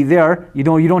already there, you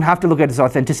don't have to look at its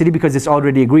authenticity because it's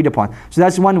already agreed upon. So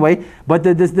that's one way. But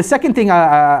the second thing,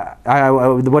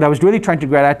 what I was really trying to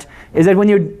get at, is that when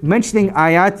you're mentioning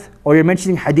ayat or you're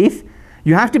mentioning hadith,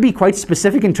 you have to be quite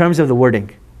specific in terms of the wording,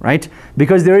 right?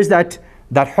 Because there is that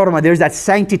hurma, there's that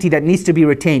sanctity that needs to be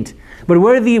retained. But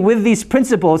with these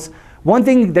principles, one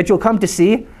thing that you'll come to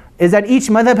see is that each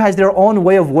madhab has their own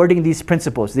way of wording these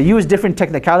principles. They use different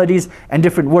technicalities and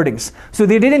different wordings. So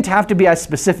they didn't have to be as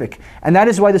specific. And that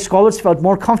is why the scholars felt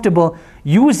more comfortable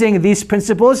using these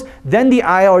principles than the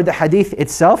ayah or the hadith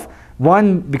itself.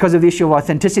 One, because of the issue of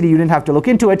authenticity, you didn't have to look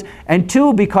into it. And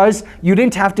two, because you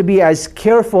didn't have to be as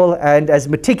careful and as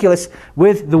meticulous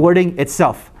with the wording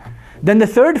itself. Then the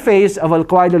third phase of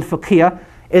Al-Qawaid Al-Fiqhiyah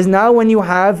is now when you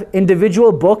have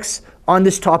individual books on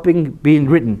this topic being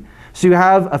written. So you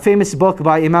have a famous book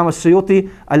by Imam Al-Suyuti,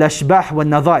 Al-Ashbah wa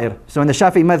Nadair. So in the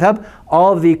Shafi'i madhab,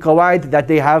 all of the qawaid that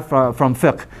they have from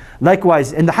fiqh.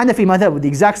 Likewise, in the Hanafi madhab, with the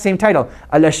exact same title,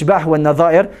 Al-Ashbah wa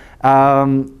Nadair,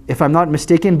 if I'm not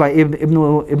mistaken, by Ibn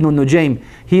Nujaym.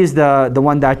 He is the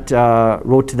one that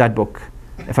wrote that book,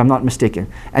 if I'm not mistaken.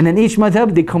 And in each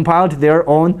madhab, they compiled their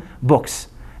own books.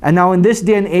 And now in this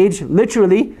day and age,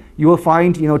 literally, you will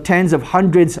find tens of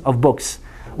hundreds of books.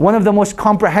 One of the most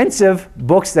comprehensive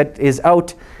books that is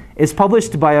out is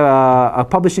published by a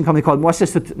publishing company called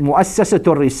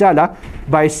Mu'assasatul Risala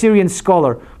by a Syrian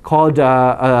scholar called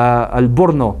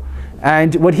Al-Burno.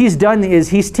 And what he's done is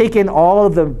he's taken all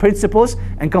of the principles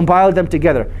and compiled them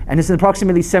together. And it's in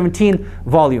approximately 17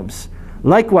 volumes.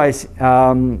 Likewise,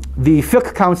 the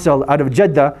Fiqh Council out of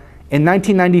Jeddah in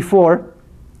 1994,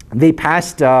 they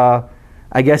passed, a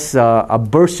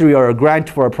bursary or a grant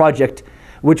for a project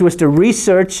which was to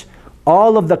research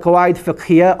all of the Qawaid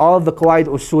Fiqhiyah, all of the Qawaid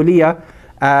Usuliyah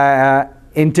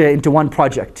into one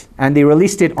project. And they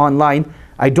released it online.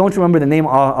 I don't remember the name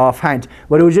offhand,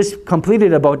 but it was just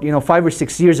completed about 5 or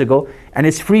 6 years ago, and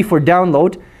it's free for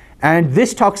download. And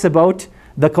this talks about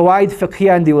the Qawaid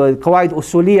Fiqhiyah and the Qawaid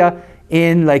Usuliyah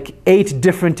in like 8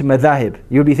 different madhahib.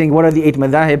 You'll be thinking, what are the 8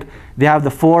 madhahib? They have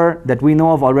the 4 that we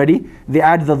know of already. They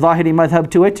add the Zahiri madhab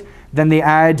to it. Then they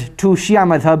add 2 Shia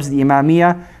madhabs, the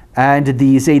Imamiyah and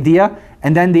the Zaydiyah,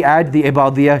 and then they add the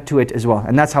Ibadiyah to it as well.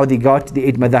 And that's how they got the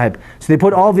 8 madhahib. So they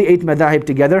put all the 8 madhahib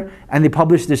together and they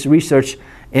published this research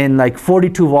in like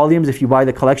 42 volumes if you buy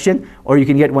the collection, or you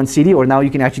can get 1 CD, or now you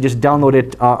can actually just download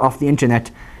it off the internet,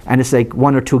 and it's like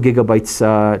 1 or 2 gigabytes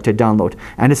to download.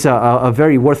 And it's a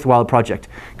very worthwhile project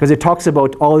because it talks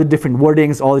about all the different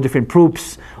wordings, all the different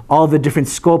proofs, all the different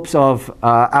scopes of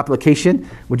application,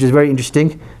 which is very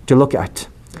interesting to look at.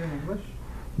 In English?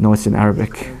 No, it's in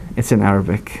Arabic. It's in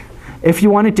Arabic. If you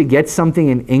wanted to get something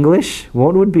in English,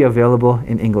 what would be available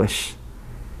in English?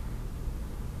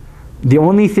 The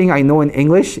only thing I know in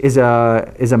English is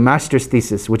a master's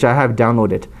thesis, which I have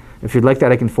downloaded. If you'd like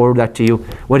that, I can forward that to you.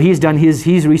 What he's done,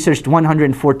 he's researched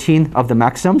 114 of the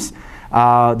Maxims,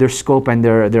 their scope and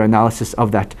their analysis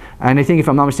of that. And I think, if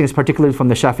I'm not mistaken, it's particularly from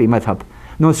the Shafi'i madhab.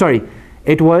 No, sorry.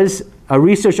 It was a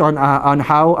research on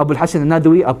how Abu al-Hasan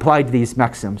al-Nadwi applied these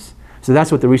Maxims. So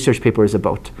that's what the research paper is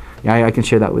about. Yeah, I can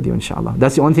share that with you, inshallah.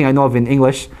 That's the only thing I know of in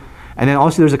English. And then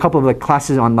also there's a couple of like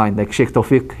classes online, like Shaykh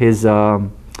Tawfiq, his the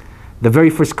very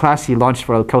first class he launched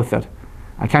for Al-Kawthar.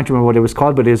 I can't remember what it was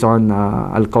called, but it is on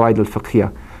Al-Qawaid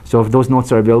Al-Fiqhiyah. So if those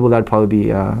notes are available, that'd probably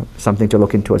be something to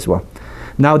look into as well.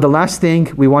 Now the last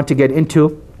thing we want to get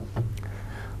into,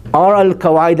 are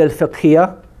Al-Qawaid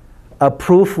Al-Fiqhiyah a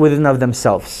proof within of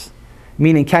themselves?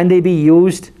 Meaning, can they be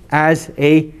used as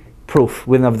a proof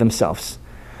within of themselves?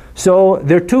 So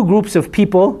there are two groups of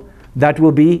people that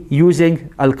will be using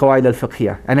Al-Qawaid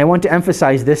Al-Fiqhiyah. And I want to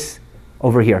emphasize this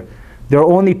over here. There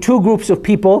are only two groups of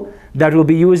people that will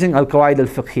be using Al-Qawaid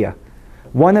Al-Fiqhiyah.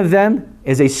 One of them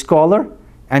is a scholar,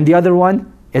 and the other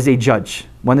one is a judge.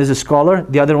 One is a scholar,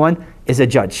 the other one is a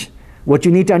judge. What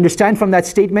you need to understand from that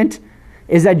statement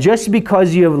is that just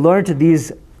because you have learned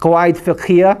these Qawaid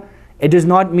Fiqhiyah, it does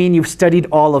not mean you've studied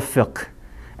all of fiqh.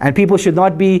 And people should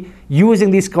not be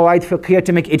using these Qawaid Fiqhiyah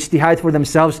to make ijtihad for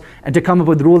themselves and to come up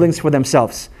with rulings for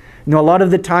themselves. You know, a lot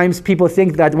of the times people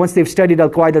think that once they've studied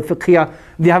Al-Qawaid Al-Fiqhiyah,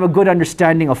 they have a good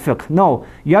understanding of fiqh. No,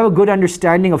 you have a good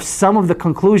understanding of some of the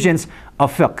conclusions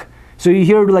of fiqh. So you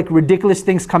hear like ridiculous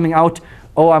things coming out.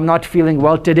 Oh, I'm not feeling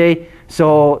well today,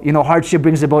 so you know, hardship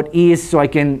brings about ease, so I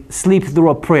can sleep through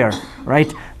a prayer,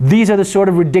 right? These are the sort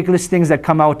of ridiculous things that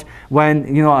come out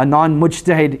when, you know, a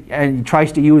non-mujtahid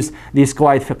tries to use these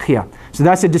Qawaid Fiqhiyah. So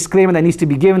that's a disclaimer that needs to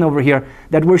be given over here,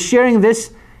 that we're sharing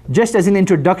this just as an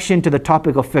introduction to the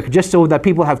topic of fiqh, just so that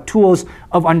people have tools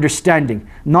of understanding,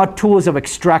 not tools of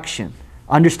extraction.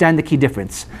 Understand the key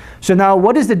difference. So now,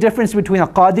 what is the difference between a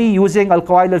qadi using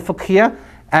Al-Qawaid Al-Fiqhiyah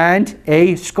and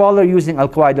a scholar using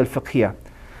Al-Qawaid Al-Fiqhiyah?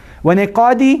 When a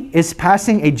qadi is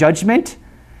passing a judgment,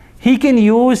 he can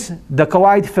use the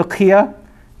Qawaid Fiqhiyah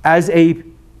as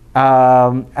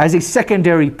a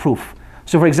secondary proof.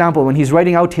 So for example, when he's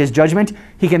writing out his judgment,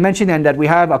 he can mention then that we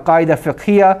have a qaida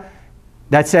fiqhiyah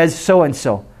that says so and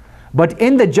so. But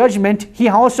in the judgment, he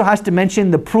also has to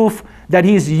mention the proof that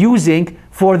he's using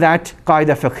for that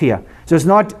qaida fiqhiyah. So it's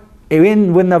not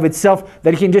within of itself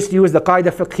that he can just use the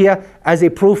qaida fiqhiyah as a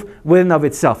proof within of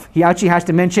itself. He actually has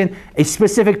to mention a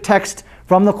specific text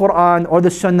from the Quran or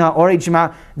the Sunnah or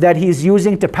Ijma' that he's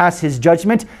using to pass his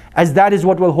judgment, as that is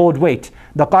what will hold weight.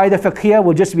 The qaida fiqhiyah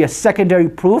will just be a secondary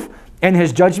proof in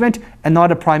his judgment and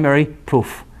not a primary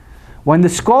proof. When the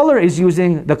scholar is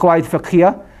using the qawaid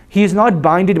fiqhiyah, he is not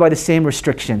bounded by the same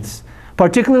restrictions.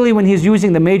 Particularly when he's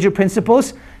using the major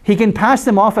principles, he can pass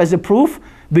them off as a proof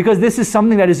because this is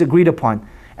something that is agreed upon.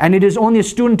 And it is only a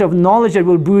student of knowledge that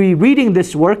will be reading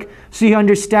this work, so he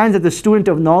understands that the student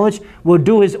of knowledge will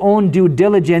do his own due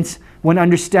diligence when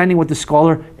understanding what the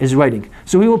scholar is writing.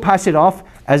 So he will pass it off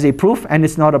as a proof, and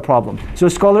it's not a problem. So a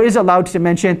scholar is allowed to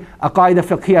mention a qaida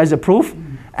fiqhiyah as a proof,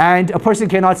 and a person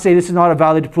cannot say this is not a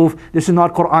valid proof, this is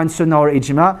not Quran, Sunnah or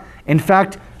Ijma'. In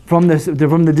fact, from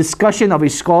the discussion of a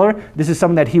scholar, this is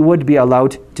something that he would be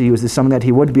allowed to use. This is something that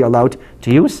he would be allowed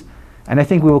to use. And I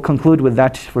think we will conclude with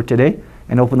that for today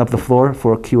and open up the floor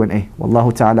for Q&A.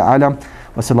 Wallahu ta'ala alam.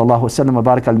 Wa sallallahu wa sallam wa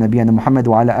baraka ala nabiyyina Muhammad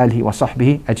wa ala alihi wa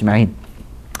sahbihi ajma'in.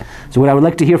 So what I would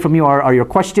like to hear from you are your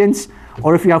questions,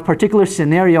 or if you have particular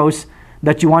scenarios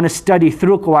that you want to study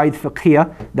through Qawaid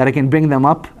Fiqhiyah, that I can bring them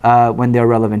up when they're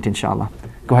relevant, inshallah.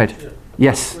 Go ahead. Yeah.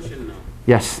 Yes. Question now.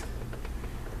 Yes.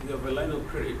 You have a line of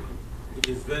credit, which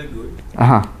is very good.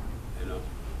 Uh-huh. You know,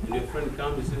 and your friend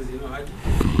comes and says, you know,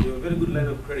 you have a very good line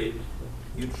of credit.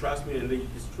 You trust me, and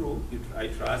it's true. I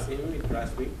trust him. He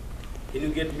trusts me. Can you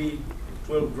get me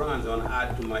 12 grams? I want to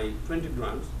add to my 20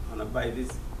 grams. I want to buy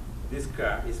this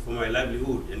car. It's for my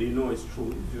livelihood, and you know it's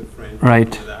true. It's your friend.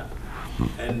 Right. That.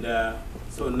 And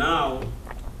so now,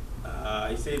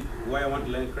 I said why I want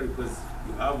to line of credit, because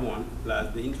you have one,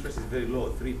 plus the interest is very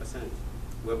low, 3%.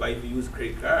 Whereby if you use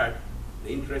credit card,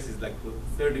 the interest is like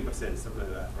 30%, something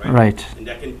like that, right? Right. And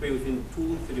I can pay within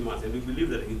 2-3 months, and we believe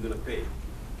that he's going to pay.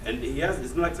 And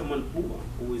it's not like someone poor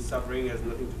who is suffering, has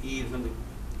nothing to eat, something.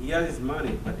 He has his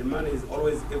money, but the money is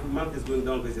always, every month is going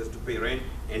down because he has to pay rent,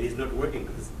 and he's not working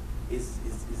because his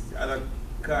other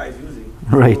car is using,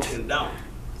 right, broken down.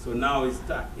 So now he's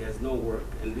stuck, he has no work,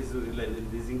 and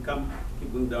this income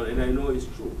keep going down, and I know it's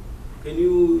true. Can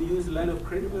you use a line of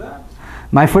credit for that?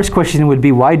 My first question would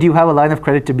be, why do you have a line of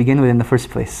credit to begin with in the first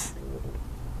place?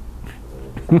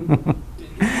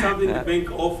 It's something the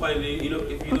bank offer, and you know,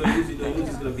 if you don't use it,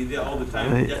 it's going to be there all the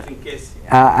time, just in case.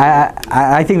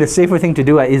 I think the safer thing to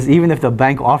do is, even if the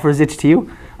bank offers it to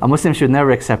you, a Muslim should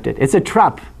never accept it. It's a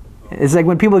trap. It's like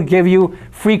when people give you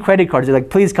free credit cards, they're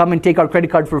like, please come and take our credit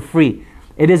card for free.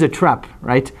 It is a trap,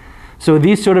 right? So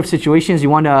these sort of situations you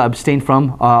want to abstain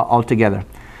from altogether.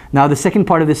 Now the second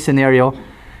part of this scenario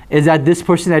is that this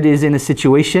person that is in a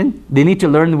situation, they need to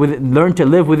learn to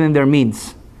live within their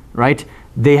means, right?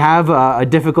 They have a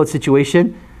difficult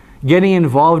situation. Getting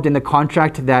involved in a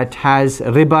contract that has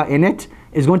riba in it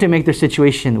is going to make their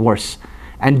situation worse.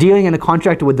 And dealing in a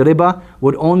contract with riba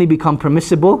would only become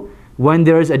permissible when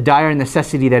there is a dire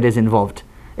necessity that is involved.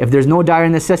 If there's no dire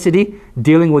necessity,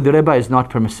 dealing with riba is not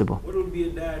permissible. What would be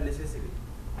a dire necessity?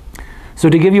 So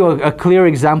to give you a clear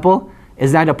example,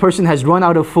 is that a person has run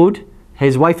out of food,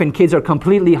 his wife and kids are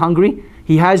completely hungry,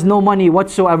 he has no money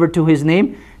whatsoever to his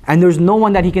name, and there's no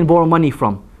one that he can borrow money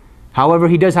from. However,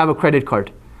 he does have a credit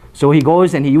card. So he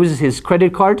goes and he uses his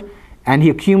credit card and he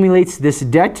accumulates this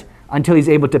debt until he's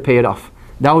able to pay it off.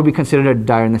 That would be considered a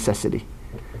dire necessity.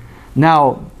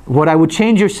 Now, what I would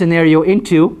change your scenario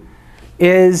into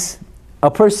is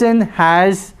a person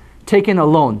has taken a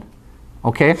loan.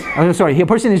 Okay? A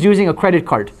person is using a credit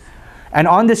card. And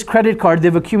on this credit card,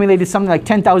 they've accumulated something like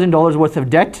 $10,000 worth of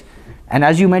debt. And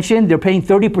as you mentioned, they're paying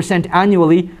 30%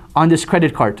 annually on this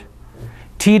credit card.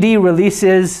 TD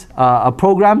releases a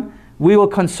program. We will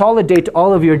consolidate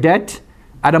all of your debt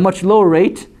at a much lower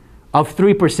rate of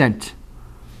 3%.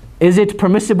 Is it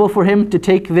permissible for him to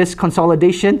take this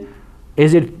consolidation?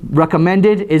 Is it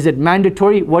recommended? Is it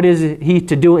mandatory? What is he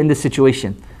to do in this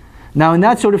situation? Now in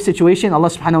that sort of situation, Allah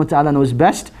subhanahu wa ta'ala knows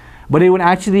best, but it would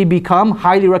actually become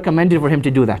highly recommended for him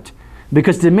to do that.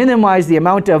 Because to minimize the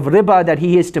amount of riba that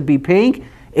he is to be paying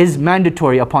is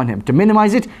mandatory upon him. To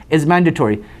minimize it is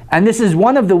mandatory. And this is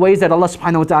one of the ways that Allah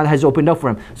subhanahu wa ta'ala has opened up for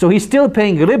him. So he's still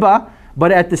paying riba,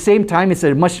 but at the same time it's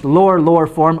a much lower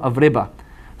form of riba.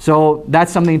 So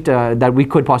that's something that we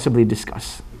could possibly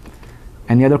discuss.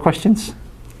 Any other questions?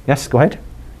 Yes, go ahead.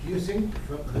 Do you think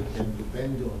fiqh can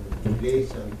depend on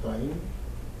place and time?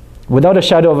 Without a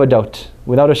shadow of a doubt.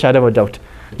 Without a shadow of a doubt.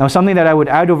 Now something that I would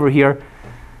add over here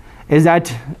is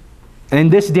that in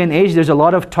this day and age, there's a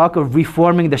lot of talk of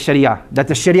reforming the Shari'ah, that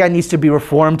the Shari'ah needs to be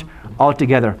reformed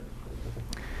altogether.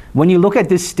 When you look at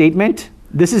this statement,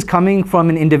 this is coming from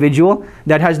an individual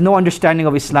that has no understanding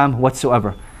of Islam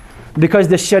whatsoever. Because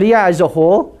the Shari'ah as a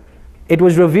whole, it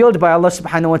was revealed by Allah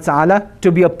subhanahu wa ta'ala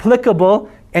to be applicable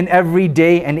in every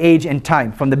day and age and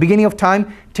time, from the beginning of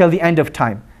time till the end of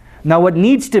time. Now what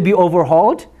needs to be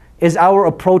overhauled is our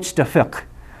approach to fiqh.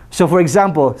 So for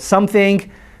example, something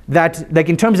that, like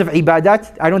in terms of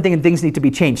ibadat, I don't think things need to be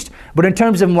changed. But in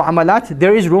terms of mu'amalat,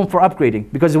 there is room for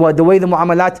upgrading. Because the way the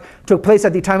mu'amalat took place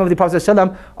at the time of the Prophet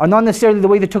ﷺ are not necessarily the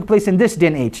way they took place in this day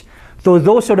and age. So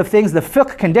those sort of things, the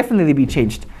fiqh can definitely be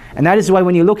changed. And that is why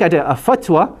when you look at a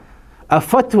fatwa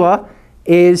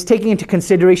is taking into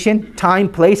consideration time,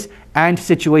 place, and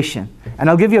situation. And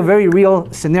I'll give you a very real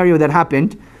scenario that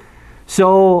happened.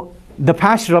 So the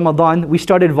past Ramadan, we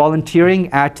started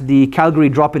volunteering at the Calgary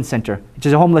Drop-In Center, which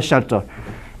is a homeless shelter.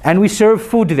 And we serve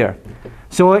food there.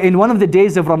 So in one of the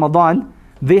days of Ramadan,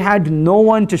 they had no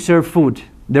one to serve food.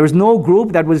 There was no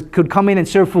group that could come in and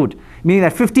serve food. Meaning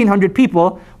that 1,500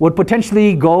 people would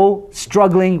potentially go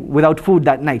struggling without food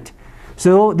that night.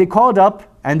 So they called up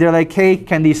and they're like, hey,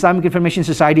 can the Islamic Information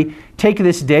Society take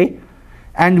this day?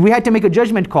 And we had to make a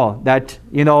judgment call that,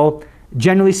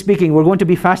 generally speaking, we're going to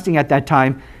be fasting at that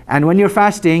time. And when you're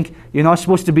fasting, you're not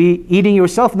supposed to be eating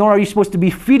yourself, nor are you supposed to be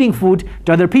feeding food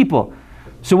to other people.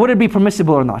 So would it be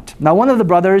permissible or not? Now one of the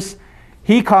brothers,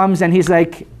 he comes and he's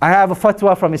like, I have a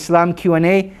fatwa from Islam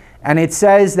Q&A, and it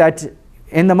says that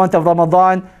in the month of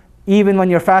Ramadan, even when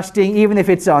you're fasting, even if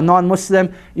it's a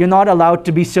non-Muslim, you're not allowed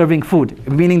to be serving food.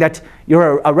 Meaning that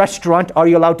you're a restaurant, are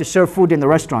you allowed to serve food in the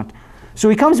restaurant? So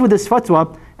he comes with this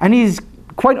fatwa, and he's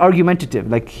quite argumentative.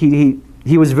 Like he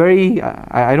was very,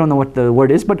 I don't know what the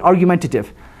word is, but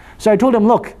argumentative. So I told him,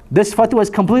 look, this fatwa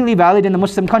is completely valid in a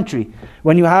Muslim country.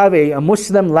 When you have a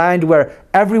Muslim land where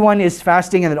everyone is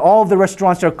fasting and all of the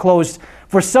restaurants are closed,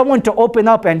 for someone to open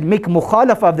up and make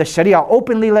mukhalafah of the Sharia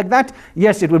openly like that,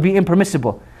 yes, it would be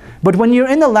impermissible. But when you're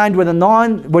in a land where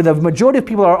the majority of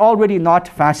people are already not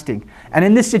fasting, and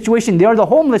in this situation they are the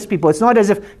homeless people, it's not as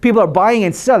if people are buying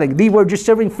and selling, they were just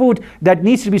serving food that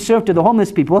needs to be served to the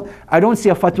homeless people, I don't see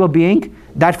that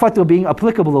fatwa being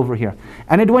applicable over here.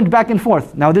 And it went back and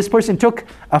forth. Now this person took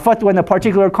a fatwa in a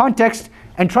particular context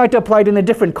and tried to apply it in a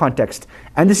different context.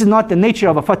 And this is not the nature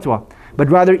of a fatwa, but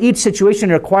rather each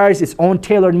situation requires its own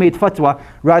tailor-made fatwa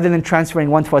rather than transferring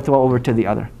one fatwa over to the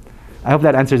other. I hope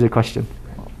that answers your question.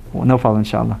 Well, no problem,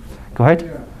 inshallah. Go ahead.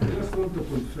 Yeah, I just want to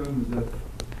confirm that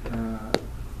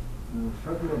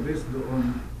fatwa based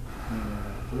on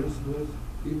principles,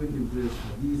 even if there's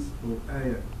hadith or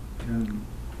ayah, can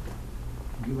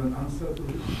give an answer to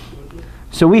this fatwa?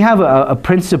 So we have a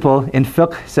principle in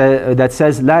fiqh that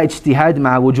says, La ijtihad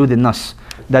ma'a wujud al-nas,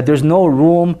 that there's no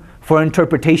room for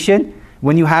interpretation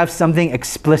when you have something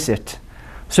explicit.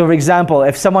 So for example,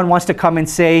 if someone wants to come and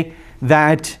say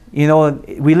that, you know,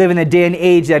 we live in a day and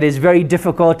age that is very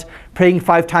difficult, praying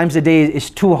 5 times a day is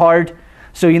too hard,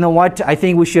 so you know what, I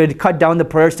think we should cut down the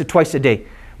prayers to twice a day.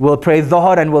 We'll pray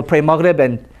Dhuhr and we'll pray Maghrib,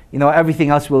 and you know, everything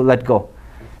else we'll let go.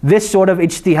 This sort of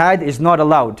ijtihad is not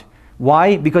allowed.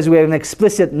 Why? Because we have an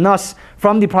explicit nas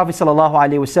from the Prophet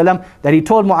ﷺ that he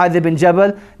told Mu'adh ibn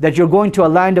Jabal that you're going to a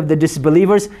land of the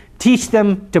disbelievers, teach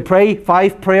them to pray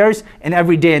 5 prayers in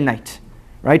every day and night.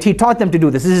 Right? He taught them to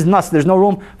do this. This is nas, there's no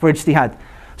room for ijtihad.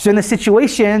 So in a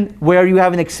situation where you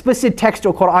have an explicit text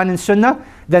or Quran and Sunnah,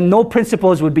 then no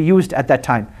principles would be used at that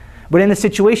time. But in a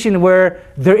situation where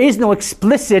there is no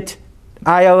explicit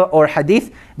ayah or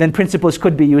hadith, then principles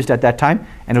could be used at that time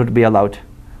and it would be allowed.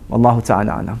 Wallahu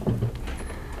ta'ala alam.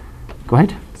 Go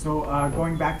ahead. So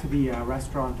going back to the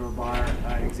restaurant or bar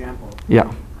example.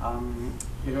 Yeah.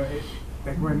 You know,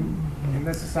 like when in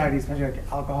this society, especially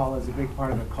like alcohol is a big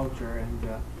part of the culture,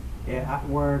 and at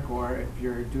work or if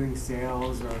you're doing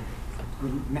sales or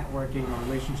networking or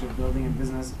relationship building in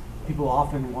business, people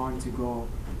often want to go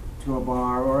to a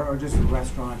bar or just a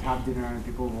restaurant, have dinner, and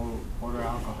people will order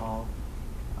alcohol.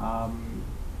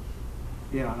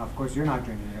 You know, and of course you're not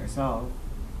drinking it yourself.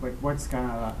 Like, what's kind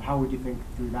of how would you think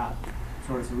through that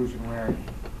sort of solution where,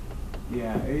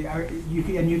 yeah,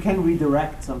 you can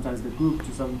redirect sometimes the group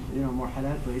to some, you know, more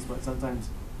halal place, but sometimes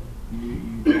you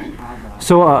don't have that.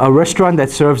 So a restaurant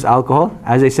that serves alcohol,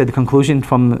 as I said, the conclusion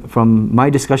from my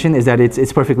discussion is that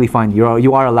it's perfectly fine.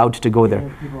 You are allowed to go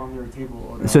there. People on your table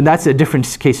order. So that's a different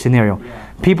case scenario. Yeah.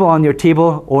 People on your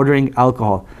table ordering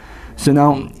alcohol. So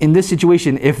now in this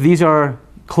situation, if these are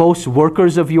close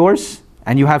workers of yours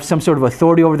and you have some sort of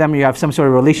authority over them, or you have some sort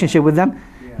of relationship with them,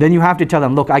 then you have to tell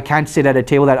them, look, I can't sit at a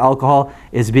table that alcohol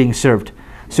is being served.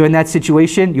 So in that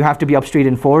situation, you have to be up straight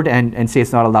and forward and say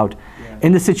it's not allowed.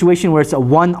 In the situation where it's a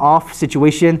one-off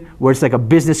situation, where it's like a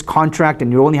business contract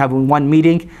and you're only having one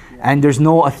meeting and there's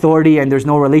no authority and there's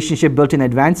no relationship built in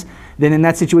advance, then in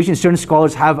that situation, certain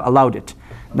scholars have allowed it.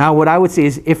 Now what I would say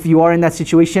is, if you are in that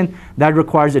situation, that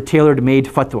requires a tailor-made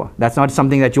fatwa. That's not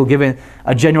something that you'll give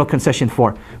a general concession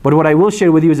for. But what I will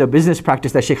share with you is a business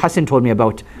practice that Sheikh Hassan told me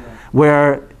about,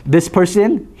 where this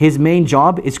person, his main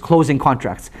job is closing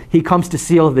contracts. He comes to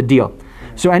seal the deal.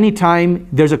 So anytime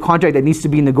there's a contract that needs to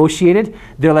be negotiated,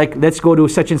 they're like, let's go to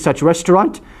such and such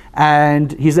restaurant.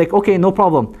 And he's like, okay, no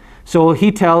problem. So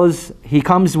he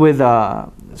comes with,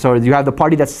 so you have the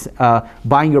party that's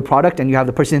buying your product and you have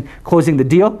the person closing the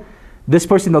deal. This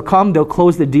person will come, they'll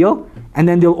close the deal, and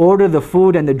then they'll order the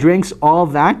food and the drinks, all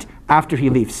of that, after he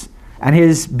leaves. And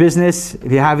his business,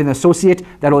 they have an associate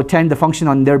that will attend the function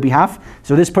on their behalf.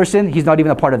 So this person, he's not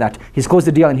even a part of that. He's closed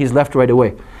the deal and he's left right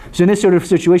away. So in this sort of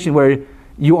situation where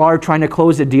you are trying to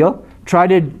close a deal, try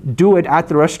to do it at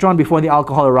the restaurant before the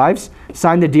alcohol arrives,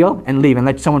 sign the deal and leave, and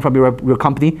let someone from your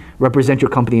company represent your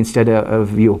company instead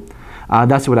of you.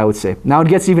 That's what I would say. Now it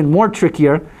gets even more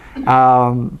trickier.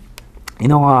 You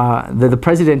know, the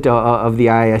president of the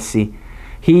IISC,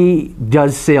 he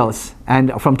does sales,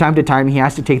 and from time to time he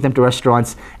has to take them to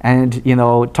restaurants and, you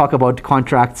know, talk about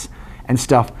contracts and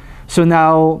stuff. So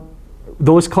now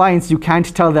those clients, you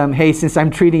can't tell them, hey, since I'm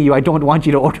treating you, I don't want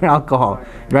you to order alcohol,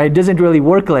 right? It doesn't really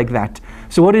work like that.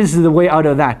 So what is the way out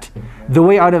of that? The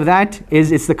way out of that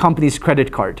is it's the company's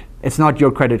credit card. It's not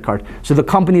your credit card. So the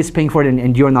company is paying for it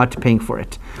and you're not paying for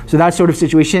it. So that sort of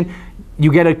situation,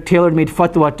 you get a tailor-made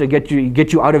fatwa to get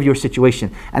you out of your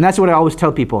situation. And that's what I always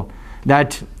tell people,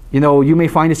 that, you know, you may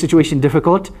find a situation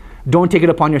difficult. Don't take it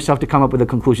upon yourself to come up with a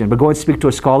conclusion, but go and speak to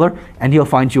a scholar and he'll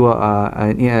find you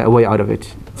a way out of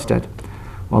it instead.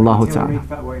 Wallahu ta'ala.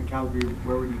 Fatwa in Calgary,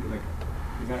 where would you, like,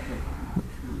 is that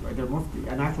like, are there mufti,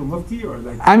 an actual mufti, or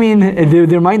like? I mean,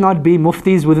 there might not be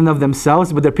muftis within of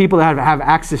themselves, but there are people that have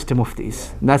access to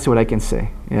muftis. That's what I can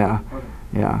say. Yeah. Okay.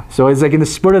 Yeah. So it's like in the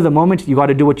spur of the moment, you got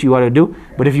to do what you got to do.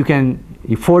 But if you can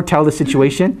foretell the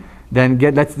situation, then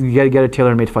get a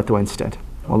tailor-made fatwa instead.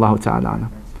 Wallahu ta'ala.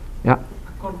 Yeah.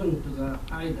 According to the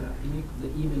Qaida, make the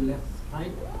evil left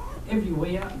right.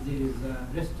 Everywhere there is a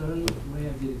restaurant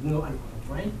where there is no alcohol,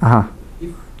 right? Uh-huh.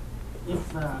 If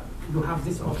you have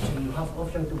this option, you have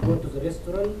option to go to the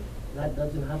restaurant that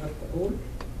doesn't have alcohol,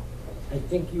 I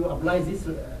think you apply this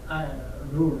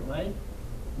rule, right?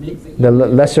 Make The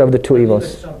lesser of the two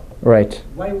evils. Right.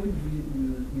 Why would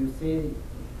you say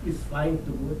it's fine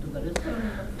to go to the restaurant?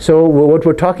 So what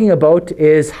we're talking about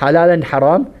is halal and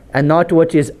haram, and not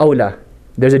what is awla.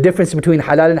 There's a difference between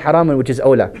halal and haram and which is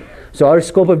awla. So our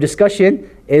scope of discussion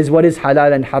is what is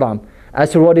halal and haram.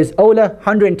 As for what is awla,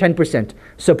 110%.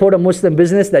 Support a Muslim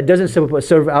business that doesn't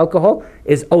serve alcohol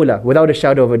is awla, without a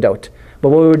shadow of a doubt. But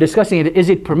what we were discussing is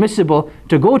it permissible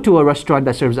to go to a restaurant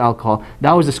that serves alcohol?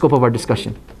 That was the scope of our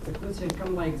discussion. The question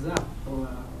come like that.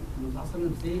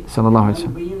 Sallallahu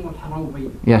Alaihi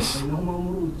Wasallam. Yes.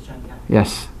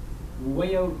 Yes. Where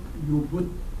you put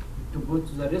to go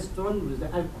to the restaurant with the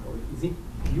alcohol, is it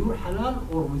pure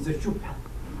halal or with the shubha?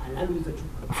 Halal with the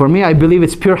shubha? For me, I believe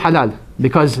it's pure halal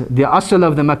because the asl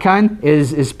of the makan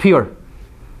is pure.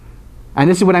 And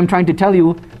this is what I'm trying to tell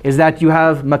you, is that you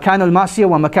have makan al-ma'siyah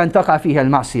wa makan taqa fiha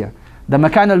al-ma'siyah. The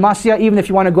makan al-ma'siyah, even if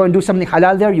you want to go and do something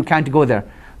halal there, you can't go there.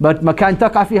 But makan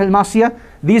taqa fiha al-ma'siyah,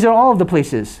 these are all of the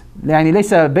places. يعني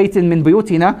ليس بيت من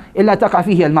بيوتنا إلا تقع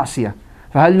فيه المعصية.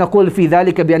 فهل نقول في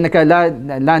ذلك بأنك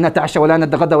لا نتعشى ولا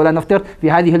نتغدى ولا نفطر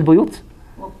في هذه البيوت؟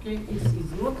 Okay,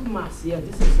 it's not معصية.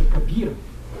 This is a kabir.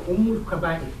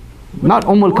 al-kabair. Not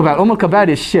al-kabair. Al-kabair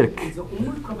is shirk. It's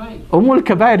al-kabair.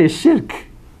 Al-kabair is shirk.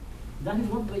 That is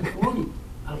what they call it.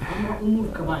 Al-khamra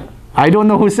al-kabair. I don't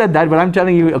know who said that, but I'm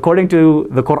telling you, according to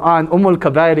the Quran,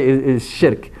 al-kabair is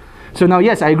shirk. So now,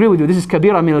 yes, I agree with you. This is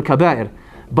kabira min al-kabair.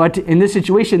 But in this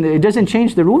situation, it doesn't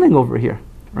change the ruling over here,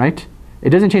 right?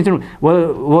 It doesn't change the ruling.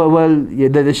 Well,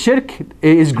 the shirk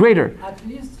is greater. At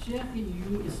least, Sheikh,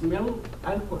 you smell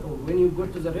alcohol. When you go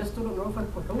to the restaurant of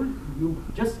alcohol, you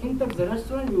just enter the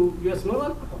restaurant, you smell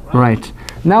alcohol, right? Right.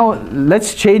 Now,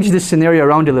 let's change this scenario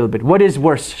around a little bit. What is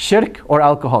worse, shirk or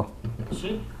alcohol?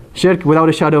 Shirk. Shirk, without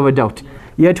a shadow of a doubt.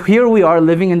 Yet here we are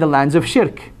living in the lands of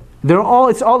shirk.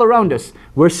 It's all around us.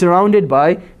 We're surrounded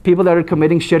by people that are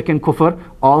committing shirk and kufr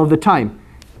all of the time.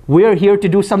 We're here to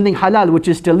do something halal, which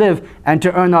is to live and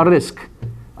to earn our rizq.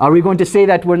 Are we going to say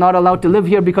that we're not allowed to live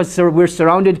here because we're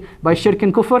surrounded by shirk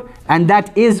and kufr? And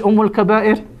that is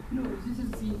al-kabair? No, this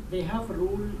is they have a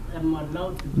rule, I'm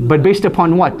allowed to do. But based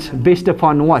upon what? Based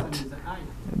upon what?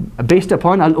 Based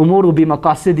upon al-umuru bi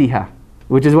maqasidiha,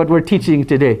 which is what we're teaching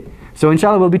today. So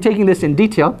inshallah we'll be taking this in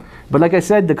detail. But like I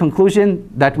said, the conclusion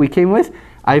that we came with,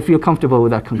 I feel comfortable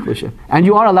with that conclusion. And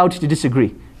you are allowed to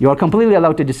disagree. You are completely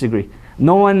allowed to disagree.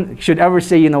 No one should ever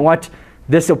say, you know what,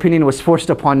 this opinion was forced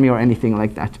upon me or anything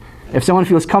like that. If someone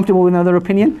feels comfortable with another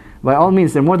opinion, by all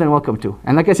means, they're more than welcome to.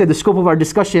 And like I said, the scope of our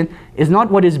discussion is not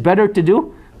what is better to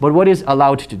do, but what is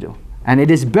allowed to do. And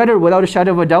it is better, without a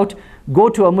shadow of a doubt, go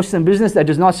to a Muslim business that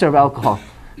does not serve alcohol.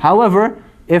 However,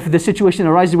 if the situation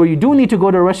arises where you do need to go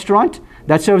to a restaurant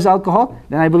that serves alcohol,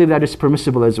 then I believe that is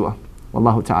permissible as well.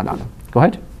 Wallahu ta'ala alam. Go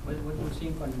ahead. What do you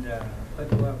think on the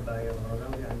fatwa by a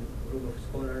group of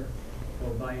scholars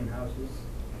for buying houses?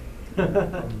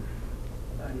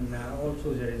 And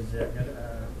also there is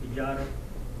ijara.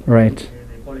 Right.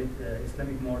 They call it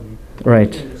Islamic mortgage.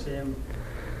 Right. The same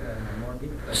mortgage.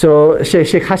 So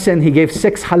Shaykh Hassan, he gave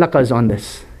 6 halaqas on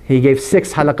this. He gave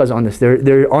 6 halaqas on this.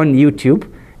 They're on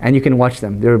YouTube. And you can watch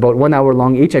them. They're about 1 hour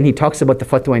long each, and he talks about the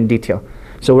fatwa in detail.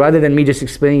 So rather than me just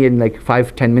explaining it in like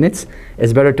 5-10 minutes,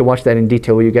 it's better to watch that in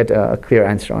detail where you get a clear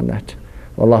answer on that.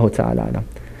 Wallahu ta'ala alam.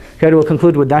 Okay, we'll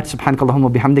conclude with that.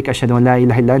 Subhanakallahumma bihamdik ashhadu an la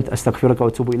ilaha illa anta astaghfiruka wa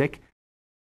atubu ilaik.